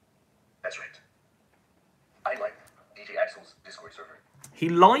 That's right. I liked DJ Axel's Discord server. He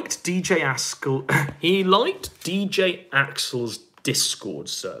liked DJ Axel's Discord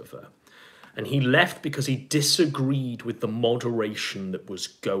server. And he left because he disagreed with the moderation that was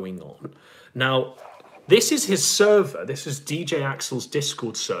going on. Now, this is his server. This is DJ Axel's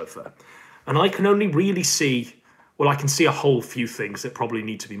Discord server. And I can only really see, well, I can see a whole few things that probably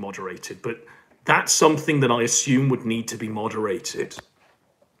need to be moderated. But that's something that I assume would need to be moderated.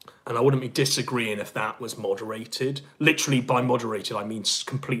 And I wouldn't be disagreeing if that was moderated. Literally, by moderated, I mean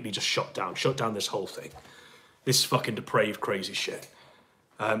completely just shut down. Shut down this whole thing. This fucking depraved, crazy shit.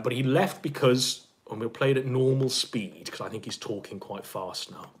 But he left because, and we'll play it at normal speed, because I think he's talking quite fast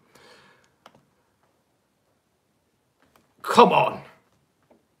now. Come on.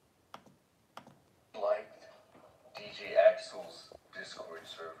 Liked DJ Axel's Discord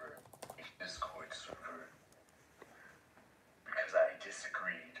server. Because I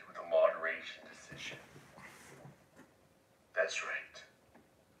disagreed with the moderation decision. That's right.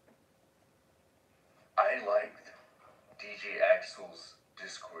 I liked DJ Axel's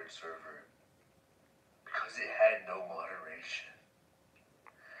Discord server because it had no moderation.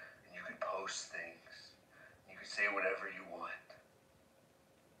 And you could post things. You could say whatever you want.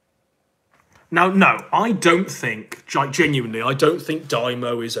 Now, no, I don't think, genuinely, I don't think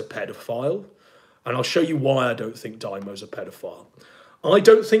Daimo is a pedophile. And I'll show you why I don't think Daimo's a pedophile. I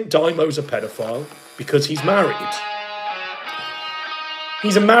don't think Daimo's a pedophile because he's married.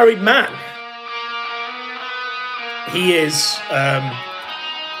 He's a married man. He is,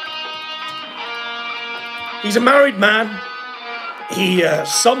 he's a married man. He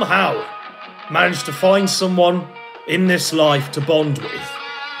somehow managed to find someone in this life to bond with.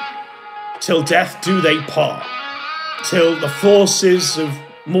 Till death do they part. Till the forces of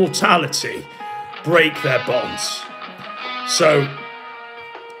mortality break their bonds. So,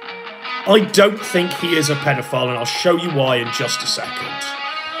 I don't think he is a pedophile, and I'll show you why in just a second.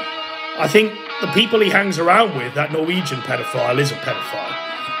 I think the people he hangs around with, that Norwegian pedophile, is a pedophile.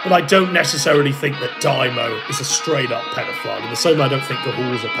 But I don't necessarily think that Daimo is a straight-up pedophile. In the same way I don't think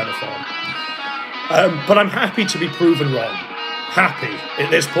Gahul is a pedophile. But I'm happy to be proven wrong. Happy, at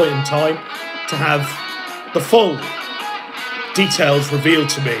this point in time, to have the full details revealed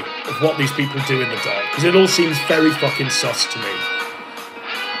to me of what these people do in the dark. Because it all seems very fucking sus to me.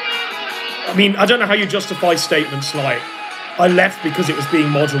 I mean, I don't know how you justify statements like, I left because it was being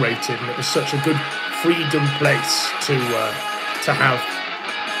moderated and it was such a good freedom place to have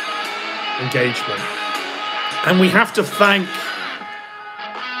engagement. And we have to thank...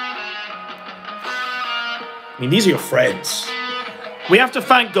 I mean, these are your friends. We have to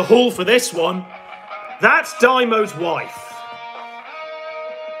thank Gahul for this one. That's Daimo's wife.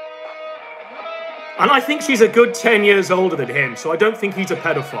 And I think she's a good 10 years older than him, so I don't think he's a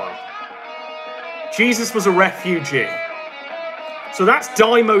pedophile. Jesus was a refugee. So that's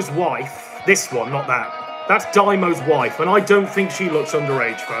Daimo's wife. This one, not that. That's Daimo's wife, and I don't think she looks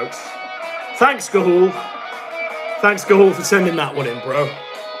underage, folks. Thanks, Gahul. Thanks, Gahul, for sending that one in, bro.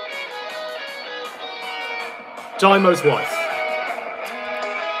 Daimo's wife.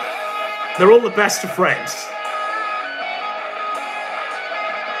 They're all the best of friends.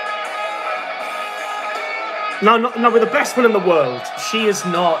 No, we're the best one in the world. She is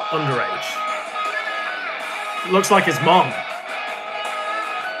not underage. Looks like his mom.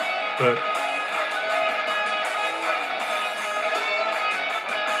 But...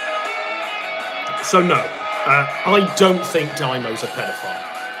 So no, I don't think Daimo's a pedophile.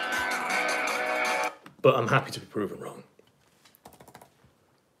 But I'm happy to be proven wrong.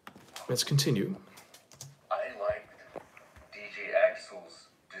 Let's continue. I liked DJ Axel's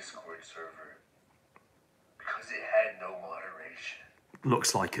Discord server because it had no moderation.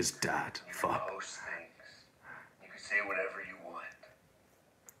 Looks like his dad. You Fuck. could post things. You could say whatever you want.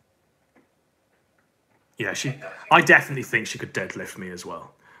 Yeah, I definitely think she could deadlift me as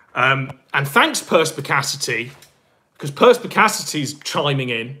well. And thanks, Perspicacity, because Perspicacity's chiming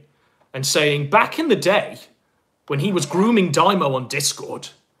in and saying, back in the day, when he was grooming Daimo on Discord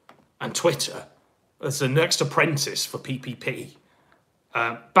and Twitter as the next apprentice for PPP,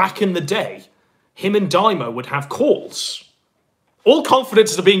 back in the day, him and Daimo would have calls. All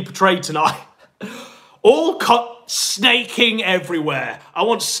confidences are being portrayed tonight. All snaking everywhere. I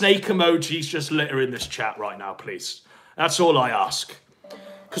want snake emojis just littering this chat right now, please. That's all I ask.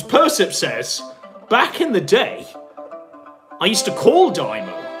 Because Persip says, back in the day, I used to call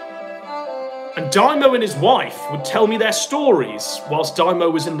Daimo. And Daimo and his wife would tell me their stories whilst Daimo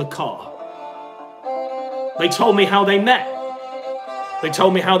was in the car. They told me how they met. They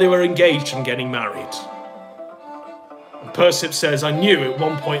told me how they were engaged and getting married. And Persip says, I knew at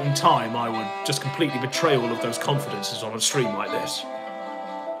one point in time I would just completely betray all of those confidences on a stream like this.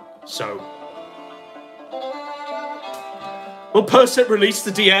 So... Will Persip release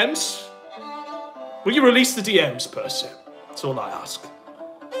the DMs? Will you release the DMs, Persip? That's all I ask.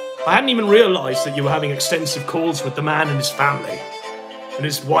 I hadn't even realised that you were having extensive calls with the man and his family, and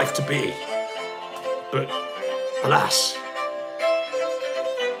his wife-to-be. But, alas.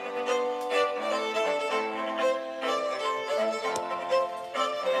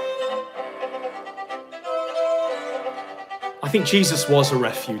 I think Jesus was a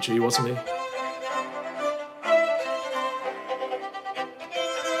refugee, wasn't he?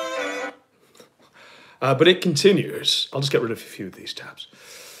 But it continues. I'll just get rid of a few of these tabs.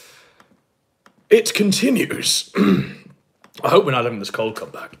 It continues. I hope we're not having this cold come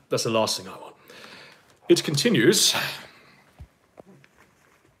back. That's the last thing I want. It continues.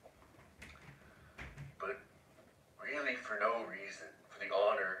 But really for no reason, for the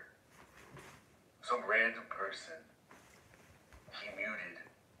honor of some random person, he muted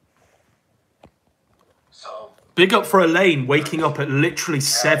some... Big up for Elaine, waking up at literally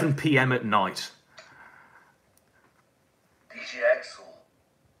 7 p.m. at night. Axel,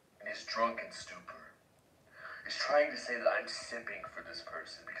 in his drunken stupor, is trying to say that I'm simping for this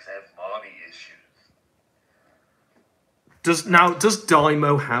person because I have mommy issues. Does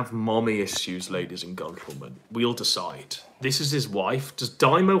Daimo have mommy issues, ladies and gentlemen? We'll decide. This is his wife. Does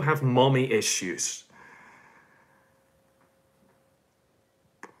Daimo have mommy issues?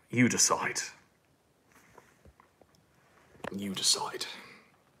 You decide. You decide.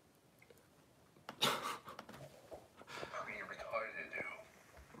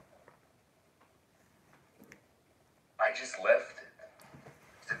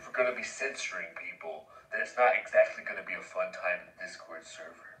 be censoring people, then it's not exactly going to be a fun time in the Discord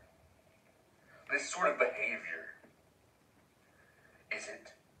server. This sort of behavior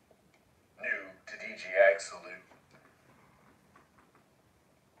isn't new to DJ Absolute.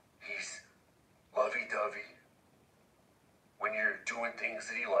 He's lovey-dovey when you're doing things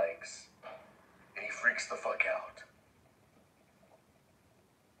that he likes, and he freaks the fuck out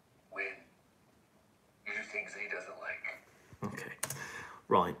when you do things that he doesn't like. Okay.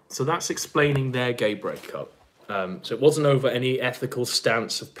 Right, so that's explaining their gay breakup. So it wasn't over any ethical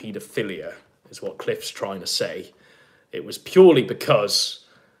stance of paedophilia, is what Cliff's trying to say. It was purely because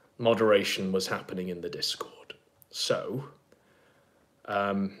moderation was happening in the Discord. So,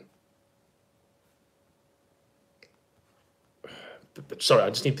 but sorry, I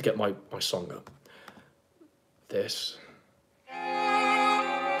just need to get my song up. This.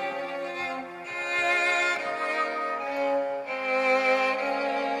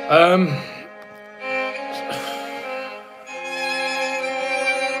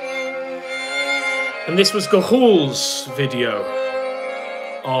 And this was Gahul's video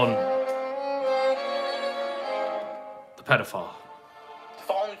on the pedophile. The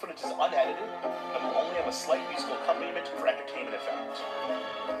following footage is unedited and will only have a slight musical accompaniment for entertainment effect.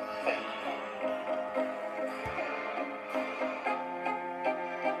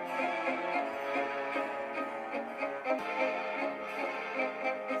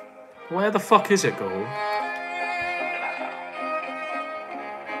 Where the fuck is it, Gahul?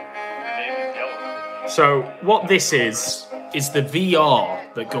 So, what this is the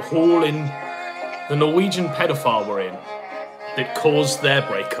VR that Gahul and the Norwegian pedophile were in that caused their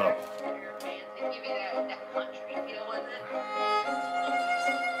breakup.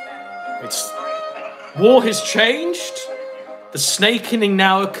 It's... War has changed. The snaking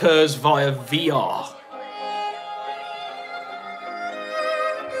now occurs via VR.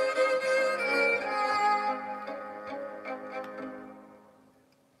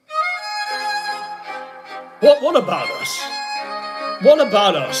 What about us? What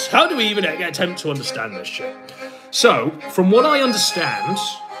about us? How do we even attempt to understand this shit? So, from what I understand,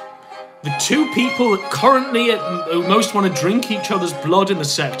 the two people that currently who most want to drink each other's blood in the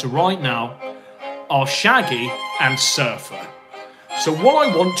sector right now are Shaggy and Surfer. So what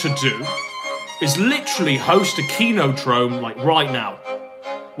I want to do is literally host a Kino drone like right now,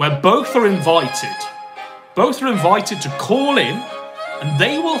 where both are invited. Both are invited to call in, and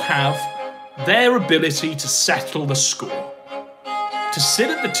they will have their ability to settle the score, to sit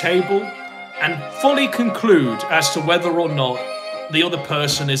at the table and fully conclude as to whether or not the other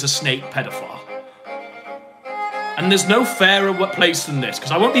person is a snake pedophile. And there's no fairer place than this,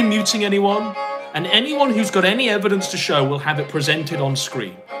 because I won't be muting anyone, and anyone who's got any evidence to show will have it presented on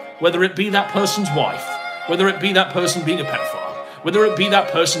screen, whether it be that person's wife, whether it be that person being a pedophile, whether it be that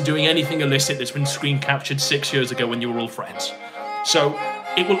person doing anything illicit that's been screen captured 6 years ago when you were all friends. So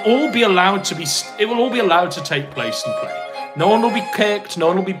it will all be allowed to take place and play. No one will be kicked, no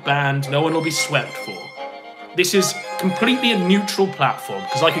one will be banned, no one will be swept for. This is completely a neutral platform,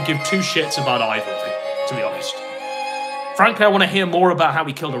 because I could give two shits about either of it, to be honest. Frankly, I want to hear more about how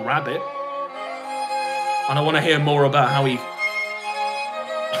he killed a rabbit. And I want to hear more about how he...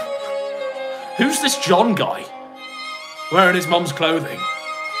 Who's this John guy? Wearing his mum's clothing.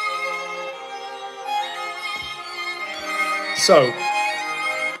 So,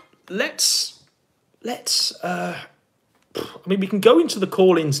 I mean, we can go into the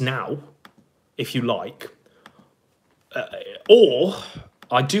call-ins now, if you like. Or,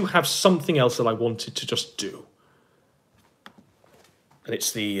 I do have something else that I wanted to just do. And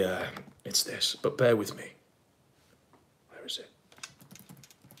it's it's this, but bear with me. Where is it?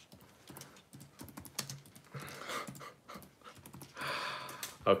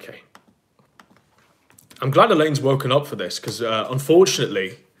 Okay. I'm glad Elaine's woken up for this, because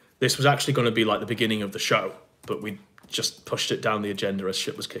unfortunately, this was actually going to be like the beginning of the show, but we just pushed it down the agenda as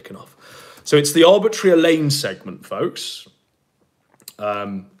shit was kicking off. So it's the arbitrary Elaine segment, folks.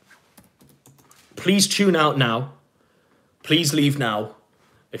 Please tune out now. Please leave now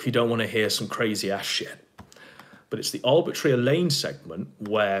if you don't want to hear some crazy ass shit. But it's the arbitrary Elaine segment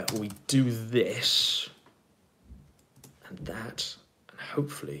where we do this and that, and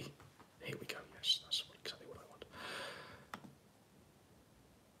hopefully, here we go. Yes, that's exactly what I want.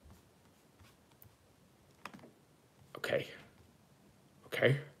 Okay.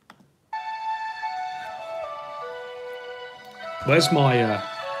 Okay. Where's my,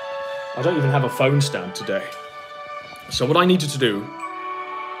 I don't even have a phone stand today. So what I needed to do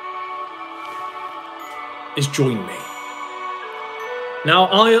is join me. Now,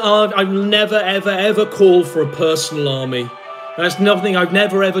 I will never, ever, ever call for a personal army. That's nothing I've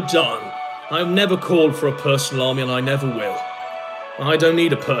never ever done. I've never called for a personal army, and I never will. I don't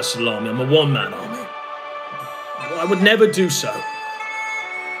need a personal army. I'm a one-man army. I would never do so.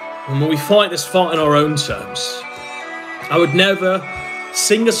 And when we fight this fight on our own terms, I would never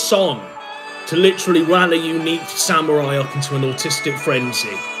sing a song to literally rally unique samurai up into an autistic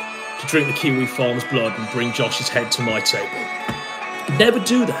frenzy to drink the Kiwi farmer's blood and bring Josh's head to my table. I'd never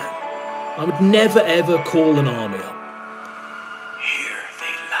do that. I would never ever call an army up. Here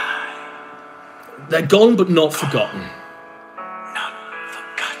they lie. They're gone but not forgotten. Not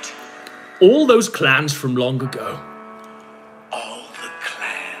forgotten. All those clans from long ago. All the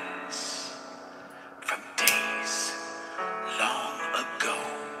clans from days long ago.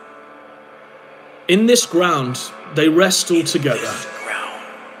 In this ground, they rest all together. This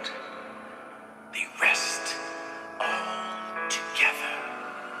ground, they rest all together.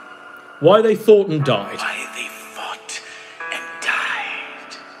 Why they fought and died. Why they fought and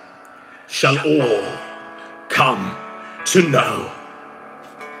died. Shall all come to know.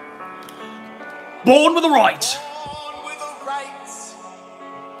 Born with a right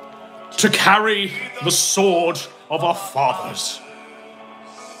to carry the sword of our fathers.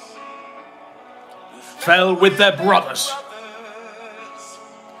 Fell with their brothers.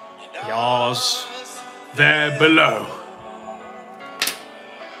 Yours there below.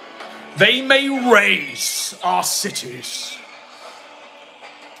 They may raise our cities.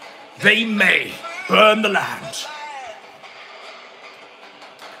 They may burn the land.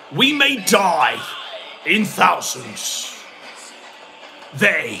 We may die in thousands.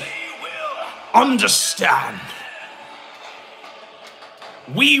 They understand.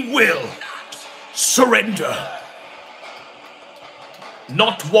 We will surrender.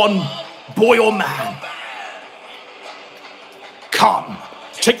 Not one boy or man. Come,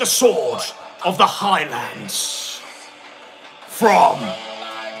 take the sword of the highlands from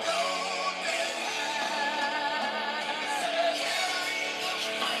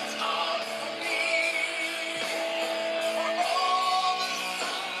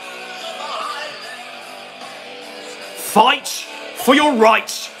fight for your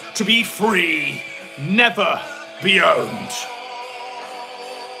right to be free, never be owned.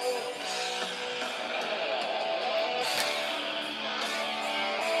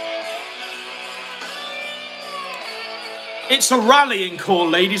 It's a rallying call,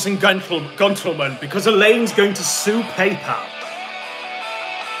 ladies and gentlemen, because Elaine's going to sue PayPal.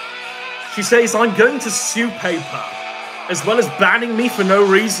 She says, I'm going to sue PayPal, as well as banning me for no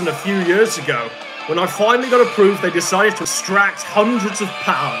reason a few years ago. When I finally got approved, they decided to extract hundreds of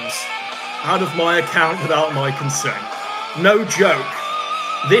pounds out of my account without my consent. No joke.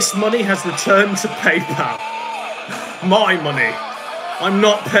 This money has returned to PayPal. My money. I'm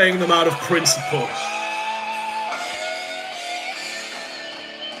not paying them out of principle.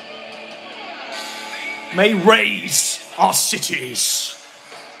 May raise our cities.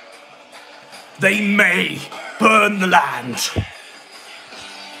 They may burn the land.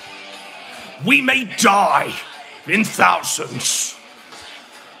 We may die in thousands.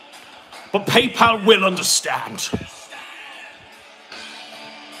 But PayPal will understand.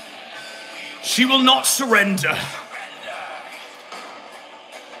 She will not surrender.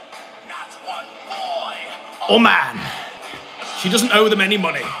 Or man. She doesn't owe them any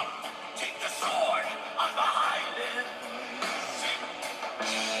money.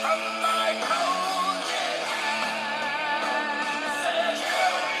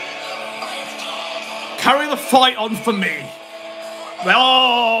 Carry the fight on for me. We're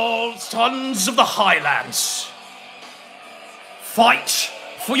all sons of the Highlands. Fight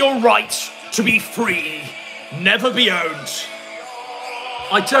for your right to be free, never be owned.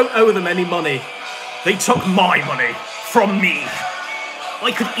 I don't owe them any money. They took my money from me.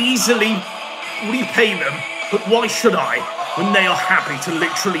 I could easily repay them, but why should I, when they are happy to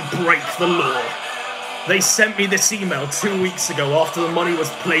literally break the law? They sent me this email 2 weeks ago after the money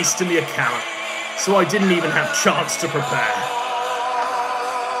was placed in the account. So I didn't even have a chance to prepare.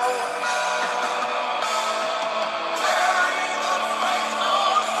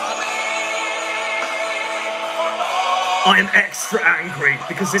 I am extra angry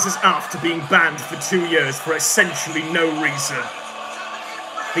because this is after being banned for 2 years for essentially no reason.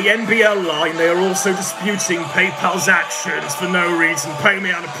 The NBL line, they are also disputing PayPal's actions for no reason, pay me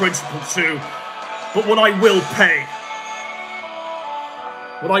out of principle too. But what I will pay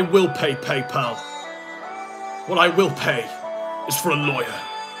PayPal, what I will pay is for a lawyer.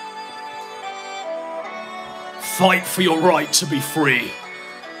 Fight for your right to be free,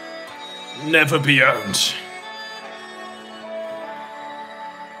 never be owned.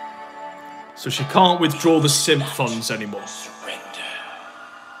 So she can't withdraw the simp funds anymore. Surrender.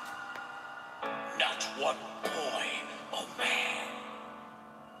 Not one boy or man.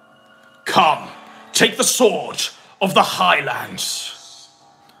 Come, take the sword of the Highlands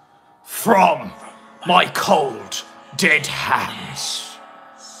from my cold, dead hands.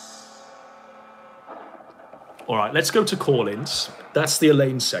 All right, let's go to call-ins. That's the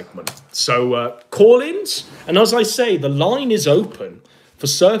Elaine segment. So, call-ins, and as I say, the line is open for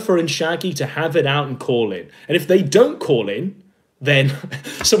Surfer and Shaggy to have it out and call in. And if they don't call in, then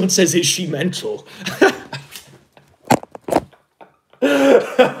someone says, is she mental?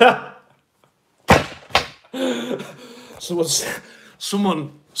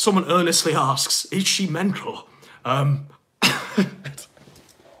 Someone earnestly asks, is she mental?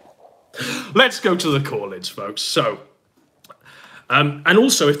 Let's go to the call-ins, folks. So, and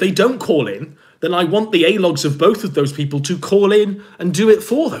also, if they don't call in, then I want the A-logs of both of those people to call in and do it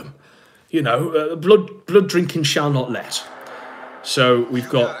for them. You know, blood drinking shall not let. So we've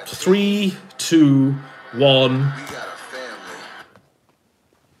got 3, 2, 1.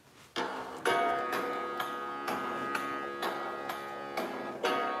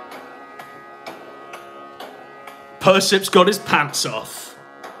 Persip's got his pants off.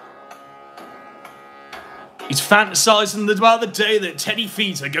 He's fantasizing about the day that Teddy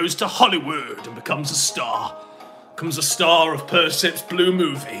Feeder goes to Hollywood and becomes a star. Becomes a star of Persip's Blue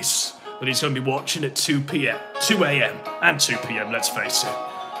movies that he's going to be watching at 2 a.m. and 2 p.m, let's face it.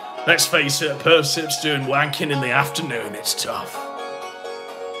 Let's face it, Persip's doing wanking in the afternoon, it's tough.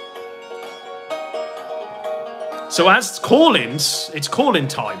 So as call-ins, it's call-in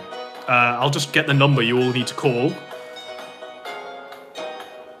time. I'll just get the number you all need to call.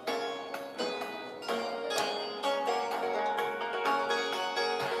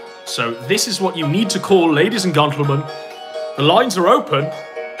 So this is what you need to call, ladies and gentlemen. The lines are open.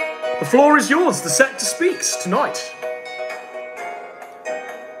 The floor is yours. The sector speaks tonight.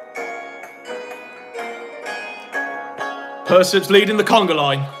 Persip's leading the conga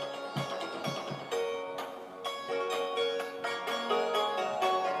line.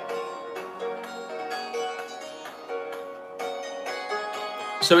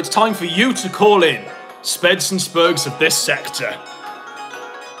 So it's time for you to call in, Speds and Spurgs of this sector.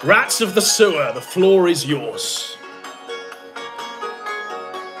 Rats of the sewer, the floor is yours.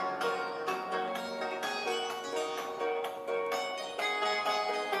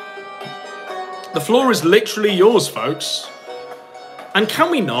 The floor is literally yours, folks. And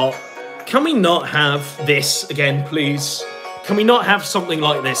can we not have this again, please? Can we not have something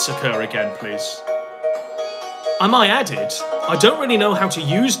like this occur again, please? I might add it, I don't really know how to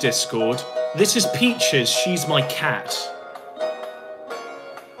use Discord. This is Peaches, she's my cat.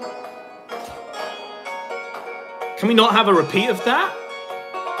 Can we not have a repeat of that?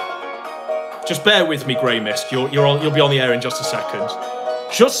 Just bear with me, Grey Mist. You'll be on the air in just a second.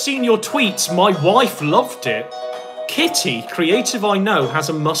 Just seen your tweets. My wife loved it. Kitty, creative I know, has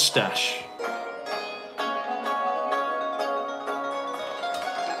a mustache.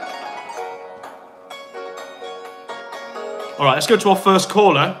 All right, let's go to our first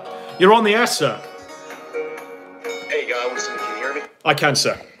caller. You're on the air, sir. Hey, Godwinson, can you hear me? I can,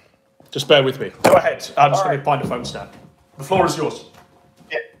 sir. Just bear with me. Go ahead. I'm just going to find a phone stand. The floor is yours.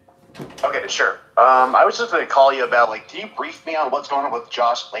 Yeah. Okay, sure. I was just going to call you about, can you brief me on what's going on with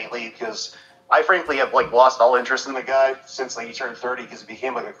Josh lately? Because I frankly have, lost all interest in the guy since, he turned 30 because he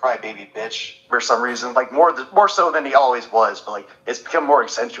became, a crybaby bitch for some reason. More so than he always was, but, it's become more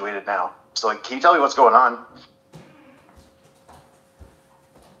accentuated now. So, can you tell me what's going on?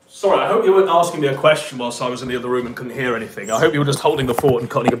 Sorry, I hope you weren't asking me a question whilst I was in the other room and couldn't hear anything. I hope you were just holding the fort and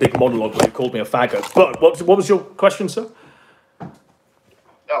cutting a big monologue when you called me a faggot. But what was your question, sir?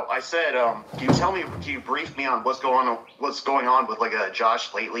 Oh, I said, can you brief me on what's going on with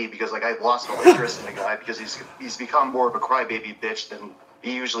Josh lately? Because I've lost all interest in the guy because he's become more of a crybaby bitch than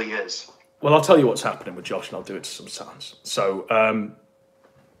he usually is. Well, I'll tell you what's happening with Josh, and I'll do it to some sounds. So,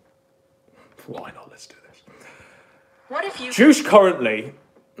 why not? Let's do this. What if you? Juice currently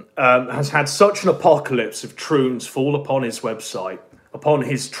has had such an apocalypse of troons fall upon his website, upon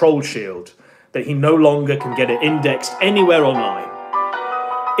his troll shield, that he no longer can get it indexed anywhere online.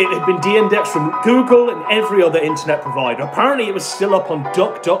 It had been de-indexed from Google and every other internet provider. Apparently it was still up on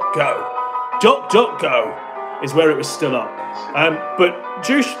DuckDuckGo. DuckDuckGo is where it was still up. But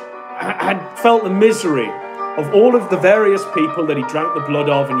Juice had felt the misery of all of the various people that he drank the blood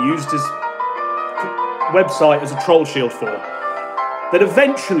of and used his website as a troll shield for. That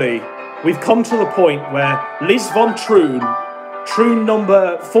eventually we've come to the point where Liz Von Troon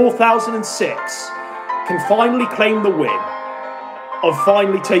number 4006, can finally claim the win. of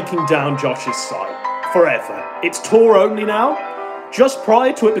finally taking down Josh's site forever. It's Tor Only now. Just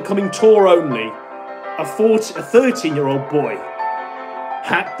prior to it becoming Tor Only, a 13-year-old boy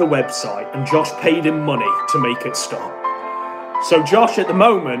hacked the website and Josh paid him money to make it stop. So Josh, at the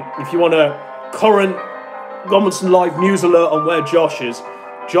moment, if you want a current Godwinson Live news alert on where Josh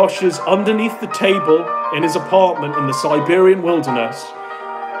is underneath the table in his apartment in the Siberian wilderness,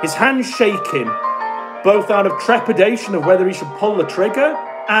 his hands shaking, both out of trepidation of whether he should pull the trigger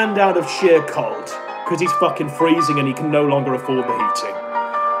and out of sheer cold, because he's fucking freezing and he can no longer afford the heating.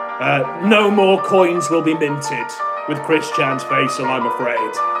 No more coins will be minted with Chris Chan's face on, I'm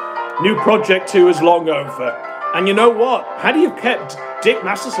afraid. New Project 2 is long over. And you know what? Had he have kept Dick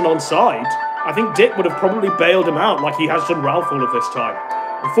Masterson on side, I think Dick would have probably bailed him out like he has done Ralph all of this time.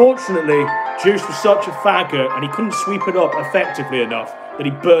 Unfortunately, Juice was such a faggot and he couldn't sweep it up effectively enough that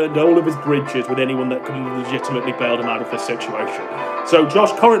he burned all of his bridges with anyone that could have legitimately bailed him out of this situation. So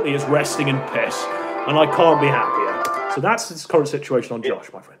Josh currently is resting in piss, and I can't be happier. So that's his current situation on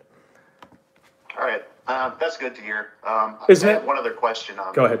Josh, my friend. All right. That's good to hear. Isn't I it? have one other question.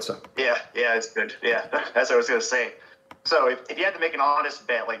 Go ahead, sir. Yeah, it's good. Yeah, that's what I was going to say. So if you had to make an honest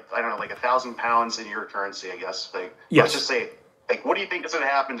bet, like, I don't know, like £1,000 in your currency, I guess. Like, yes. Let's just say, like, what do you think is going to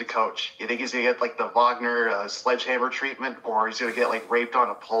happen to Coach? You think he's going to get, like, the Wagner sledgehammer treatment, or he's going to get, like, raped on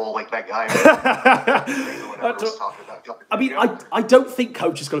a pole like that guy? I mean, I don't think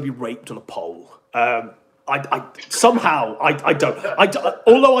Coach is going to be raped on a pole. I don't.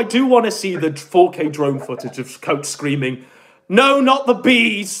 Although I do want to see the 4K drone footage of Coach screaming, "No, not the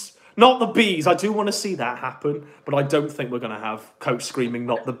bees! Not the bees!" I do want to see that happen, but I don't think we're going to have Coach screaming,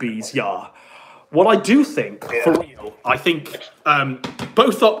 "Not the bees, yeah." What I do think, for real, I think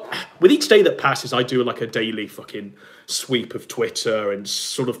with each day that passes, I do like a daily fucking sweep of Twitter and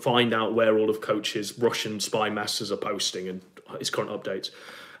sort of find out where all of Coach's Russian spy masters are posting and his current updates.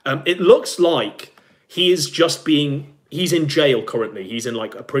 It looks like he's in jail currently. He's in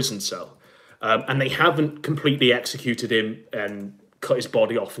like a prison cell. And they haven't completely executed him and cut his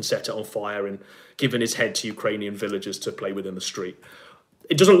body off and set it on fire and given his head to Ukrainian villagers to play with in the street.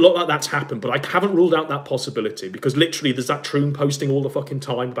 It doesn't look like that's happened, but I haven't ruled out that possibility because literally there's that Troon posting all the fucking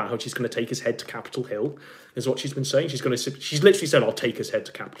time about how she's going to take his head to Capitol Hill, is what she's been saying. She's literally said, "I'll take his head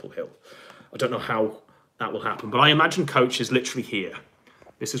to Capitol Hill." I don't know how that will happen, but I imagine Coach is literally here.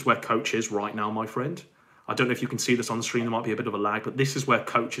 This is where Coach is right now, my friend. I don't know if you can see this on the screen. There might be a bit of a lag, but this is where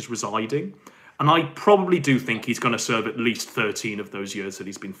Coach is residing. And I probably do think he's going to serve at least 13 of those years that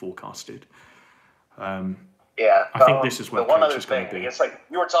he's been forecasted. Yeah, I think this is where one Coach other is going thing. to be. It's like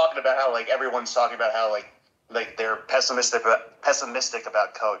you were talking about how like everyone's talking about how like they're pessimistic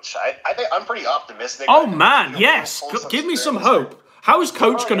about Coach. I think I'm pretty optimistic. Oh man, yes. Give me some hope. How is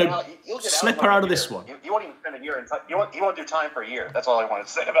Coach going to slip her out of this one? You won't even spend a year. You won't do time for a year. That's all I wanted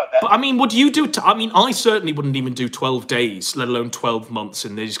to say about that. But I mean, would you do? I mean, I certainly wouldn't even do 12 days, let alone 12 months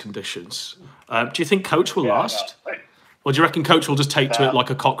in these conditions. Do you think Coach will last? No. Or do you reckon Coach will just take to it like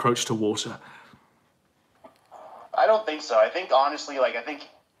a cockroach to water? I don't think so. I think honestly, I think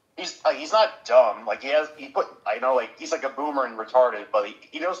he's not dumb. Like I know he's like a boomer and retarded, but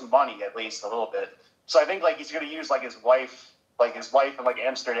he knows money at least a little bit. So I think he's gonna use his wife in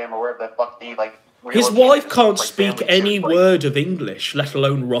Amsterdam or wherever the fuck his wife can't speak any word of English, let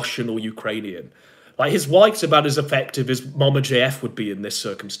alone Russian or Ukrainian. Like his wife's about as effective as Mama JF would be in this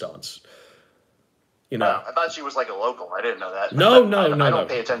circumstance. You know. I thought she was like a local. I didn't know that. No. I don't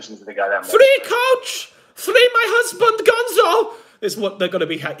pay attention to the guy that much. Free Coach! Free my husband, Gonzo! Is what they're going to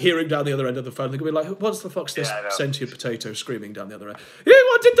be hearing down the other end of the phone. They're going to be like, what the fuck's this sentient potato screaming down the other end? He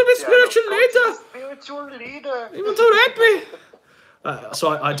wanted to be spiritual leader! He want to rape me! So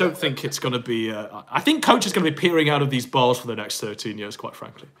I don't think it's going to be... I think Coach is going to be peering out of these bars for the next 13 years, quite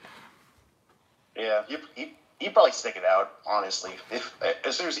frankly. Yeah, he'd probably stick it out, honestly.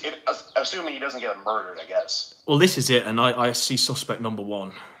 Assuming he doesn't get murdered, I guess. Well, this is it, and I see suspect number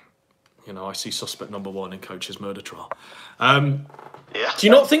one. You know, I see suspect number one in Coach's murder trial. Do you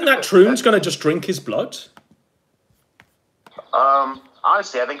not think that Troon's going to just drink his blood?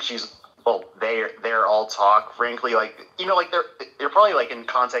 Honestly, I think she's... Well, they're all talk. Frankly, they're probably in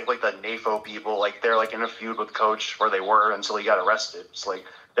contact with the NAFO people. They're in a feud with Coach, where they were until he got arrested. It's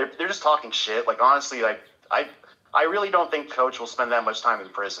they're just talking shit. Honestly, I really don't think Coach will spend that much time in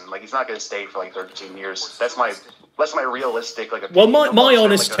prison. He's not going to stay for 13 years. That's my realistic opinion. Well, my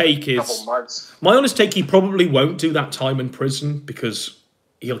honest take is he probably won't do that time in prison because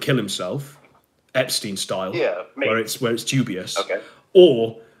he'll kill himself, Epstein style. Yeah, where it's dubious. Okay.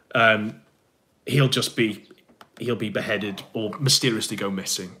 Or he'll be beheaded or mysteriously go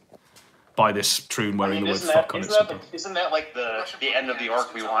missing by this Troon wearing the word fuck on it. Isn't that like the end of the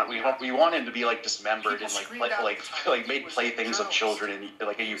arc we want? We want him to be like dismembered and like made playthings of children in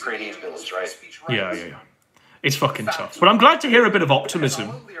like a Ukrainian village, right? Yeah. It's fucking tough. But I'm glad to hear a bit of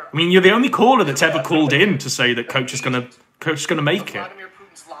optimism. I mean, you're the only caller that's ever called in to say that Coach is gonna make it.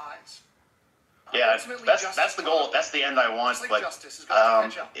 Yeah, that's the goal. That's the end I want.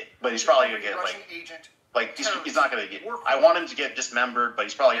 But he's probably gonna get like he's not gonna get. I want him to get dismembered, but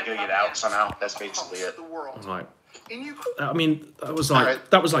he's probably gonna get out somehow. That's basically it. Right. I mean, that was like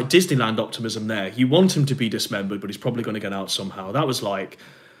Disneyland optimism there. You want him to be dismembered, but he's probably going to get out somehow. That was like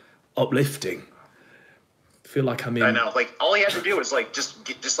uplifting. I feel like I'm in. I know. Like all he had to do was like just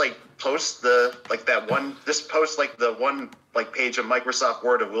post the one page of Microsoft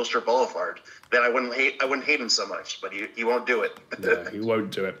Word of Wilshire Boulevard. Then I wouldn't hate him so much. But he won't do it. Yeah, he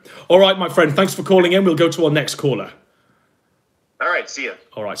won't do it. All right, my friend. Thanks for calling in. We'll go to our next caller. All right. See ya.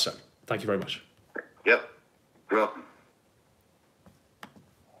 All right, sir. Thank you very much. Yep. You're welcome.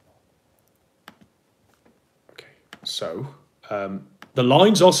 Okay. So the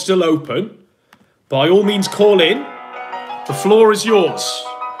lines are still open. By all means, call in. The floor is yours.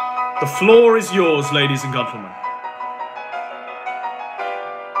 The floor is yours, ladies and gentlemen.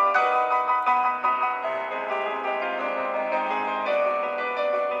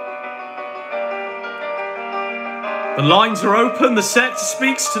 The lines are open. The sector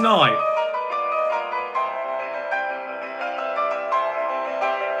speaks tonight.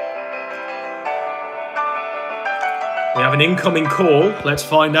 We have an incoming call. Let's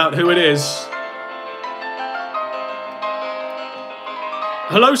find out who it is.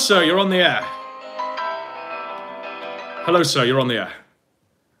 Hello, sir. You're on the air. Hello, sir. You're on the air.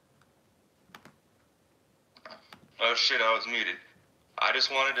 Oh, shit. I was muted. I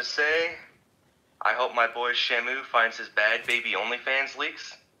just wanted to say, I hope my boy Shamu finds his bad baby OnlyFans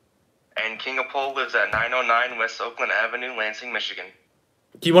leaks. And King of Pole lives at 909 West Oakland Avenue, Lansing, Michigan.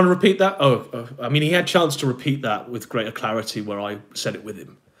 Do you want to repeat that? Oh, I mean, he had a chance to repeat that with greater clarity where I said it with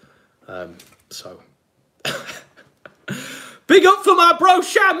him. So... Big up for my bro,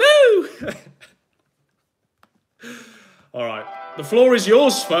 Shamu! All right. The floor is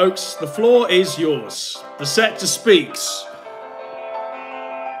yours, folks. The floor is yours. The sector speaks.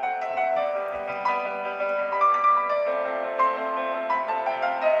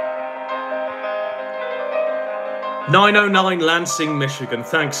 .909 Lansing, Michigan.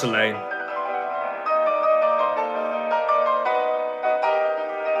 Thanks, Elaine.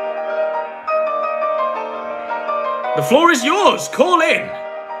 The floor is yours. Call in.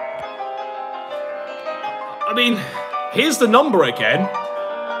 I mean, here's the number again.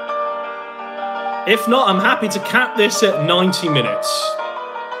 If not, I'm happy to cap this at 90 minutes.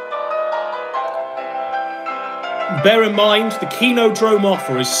 Bear in mind, the Kino Drome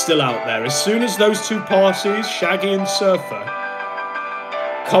offer is still out there. As soon as those two parties, Shaggy and Surfer,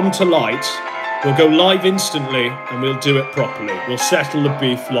 come to light, we'll go live instantly and we'll do it properly. We'll settle the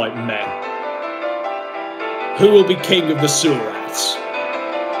beef like men. Who will be king of the sewer rats?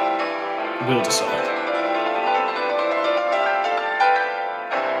 We'll decide.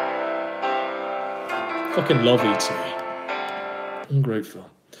 Fucking love ET. I'm grateful.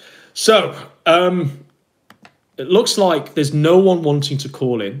 So, it looks like there's no one wanting to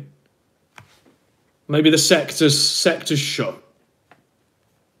call in. Maybe the sector's shut.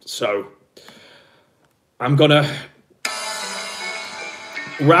 So, I'm gonna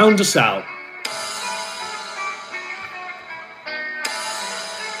round us out.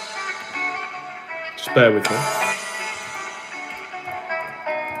 Just bear with me.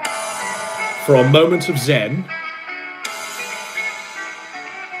 For a moment of zen.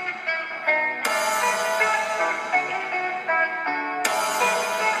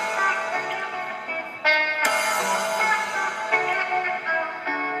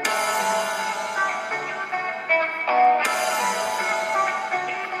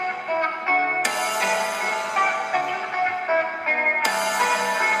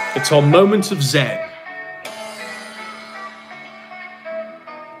 It's our moment of zen.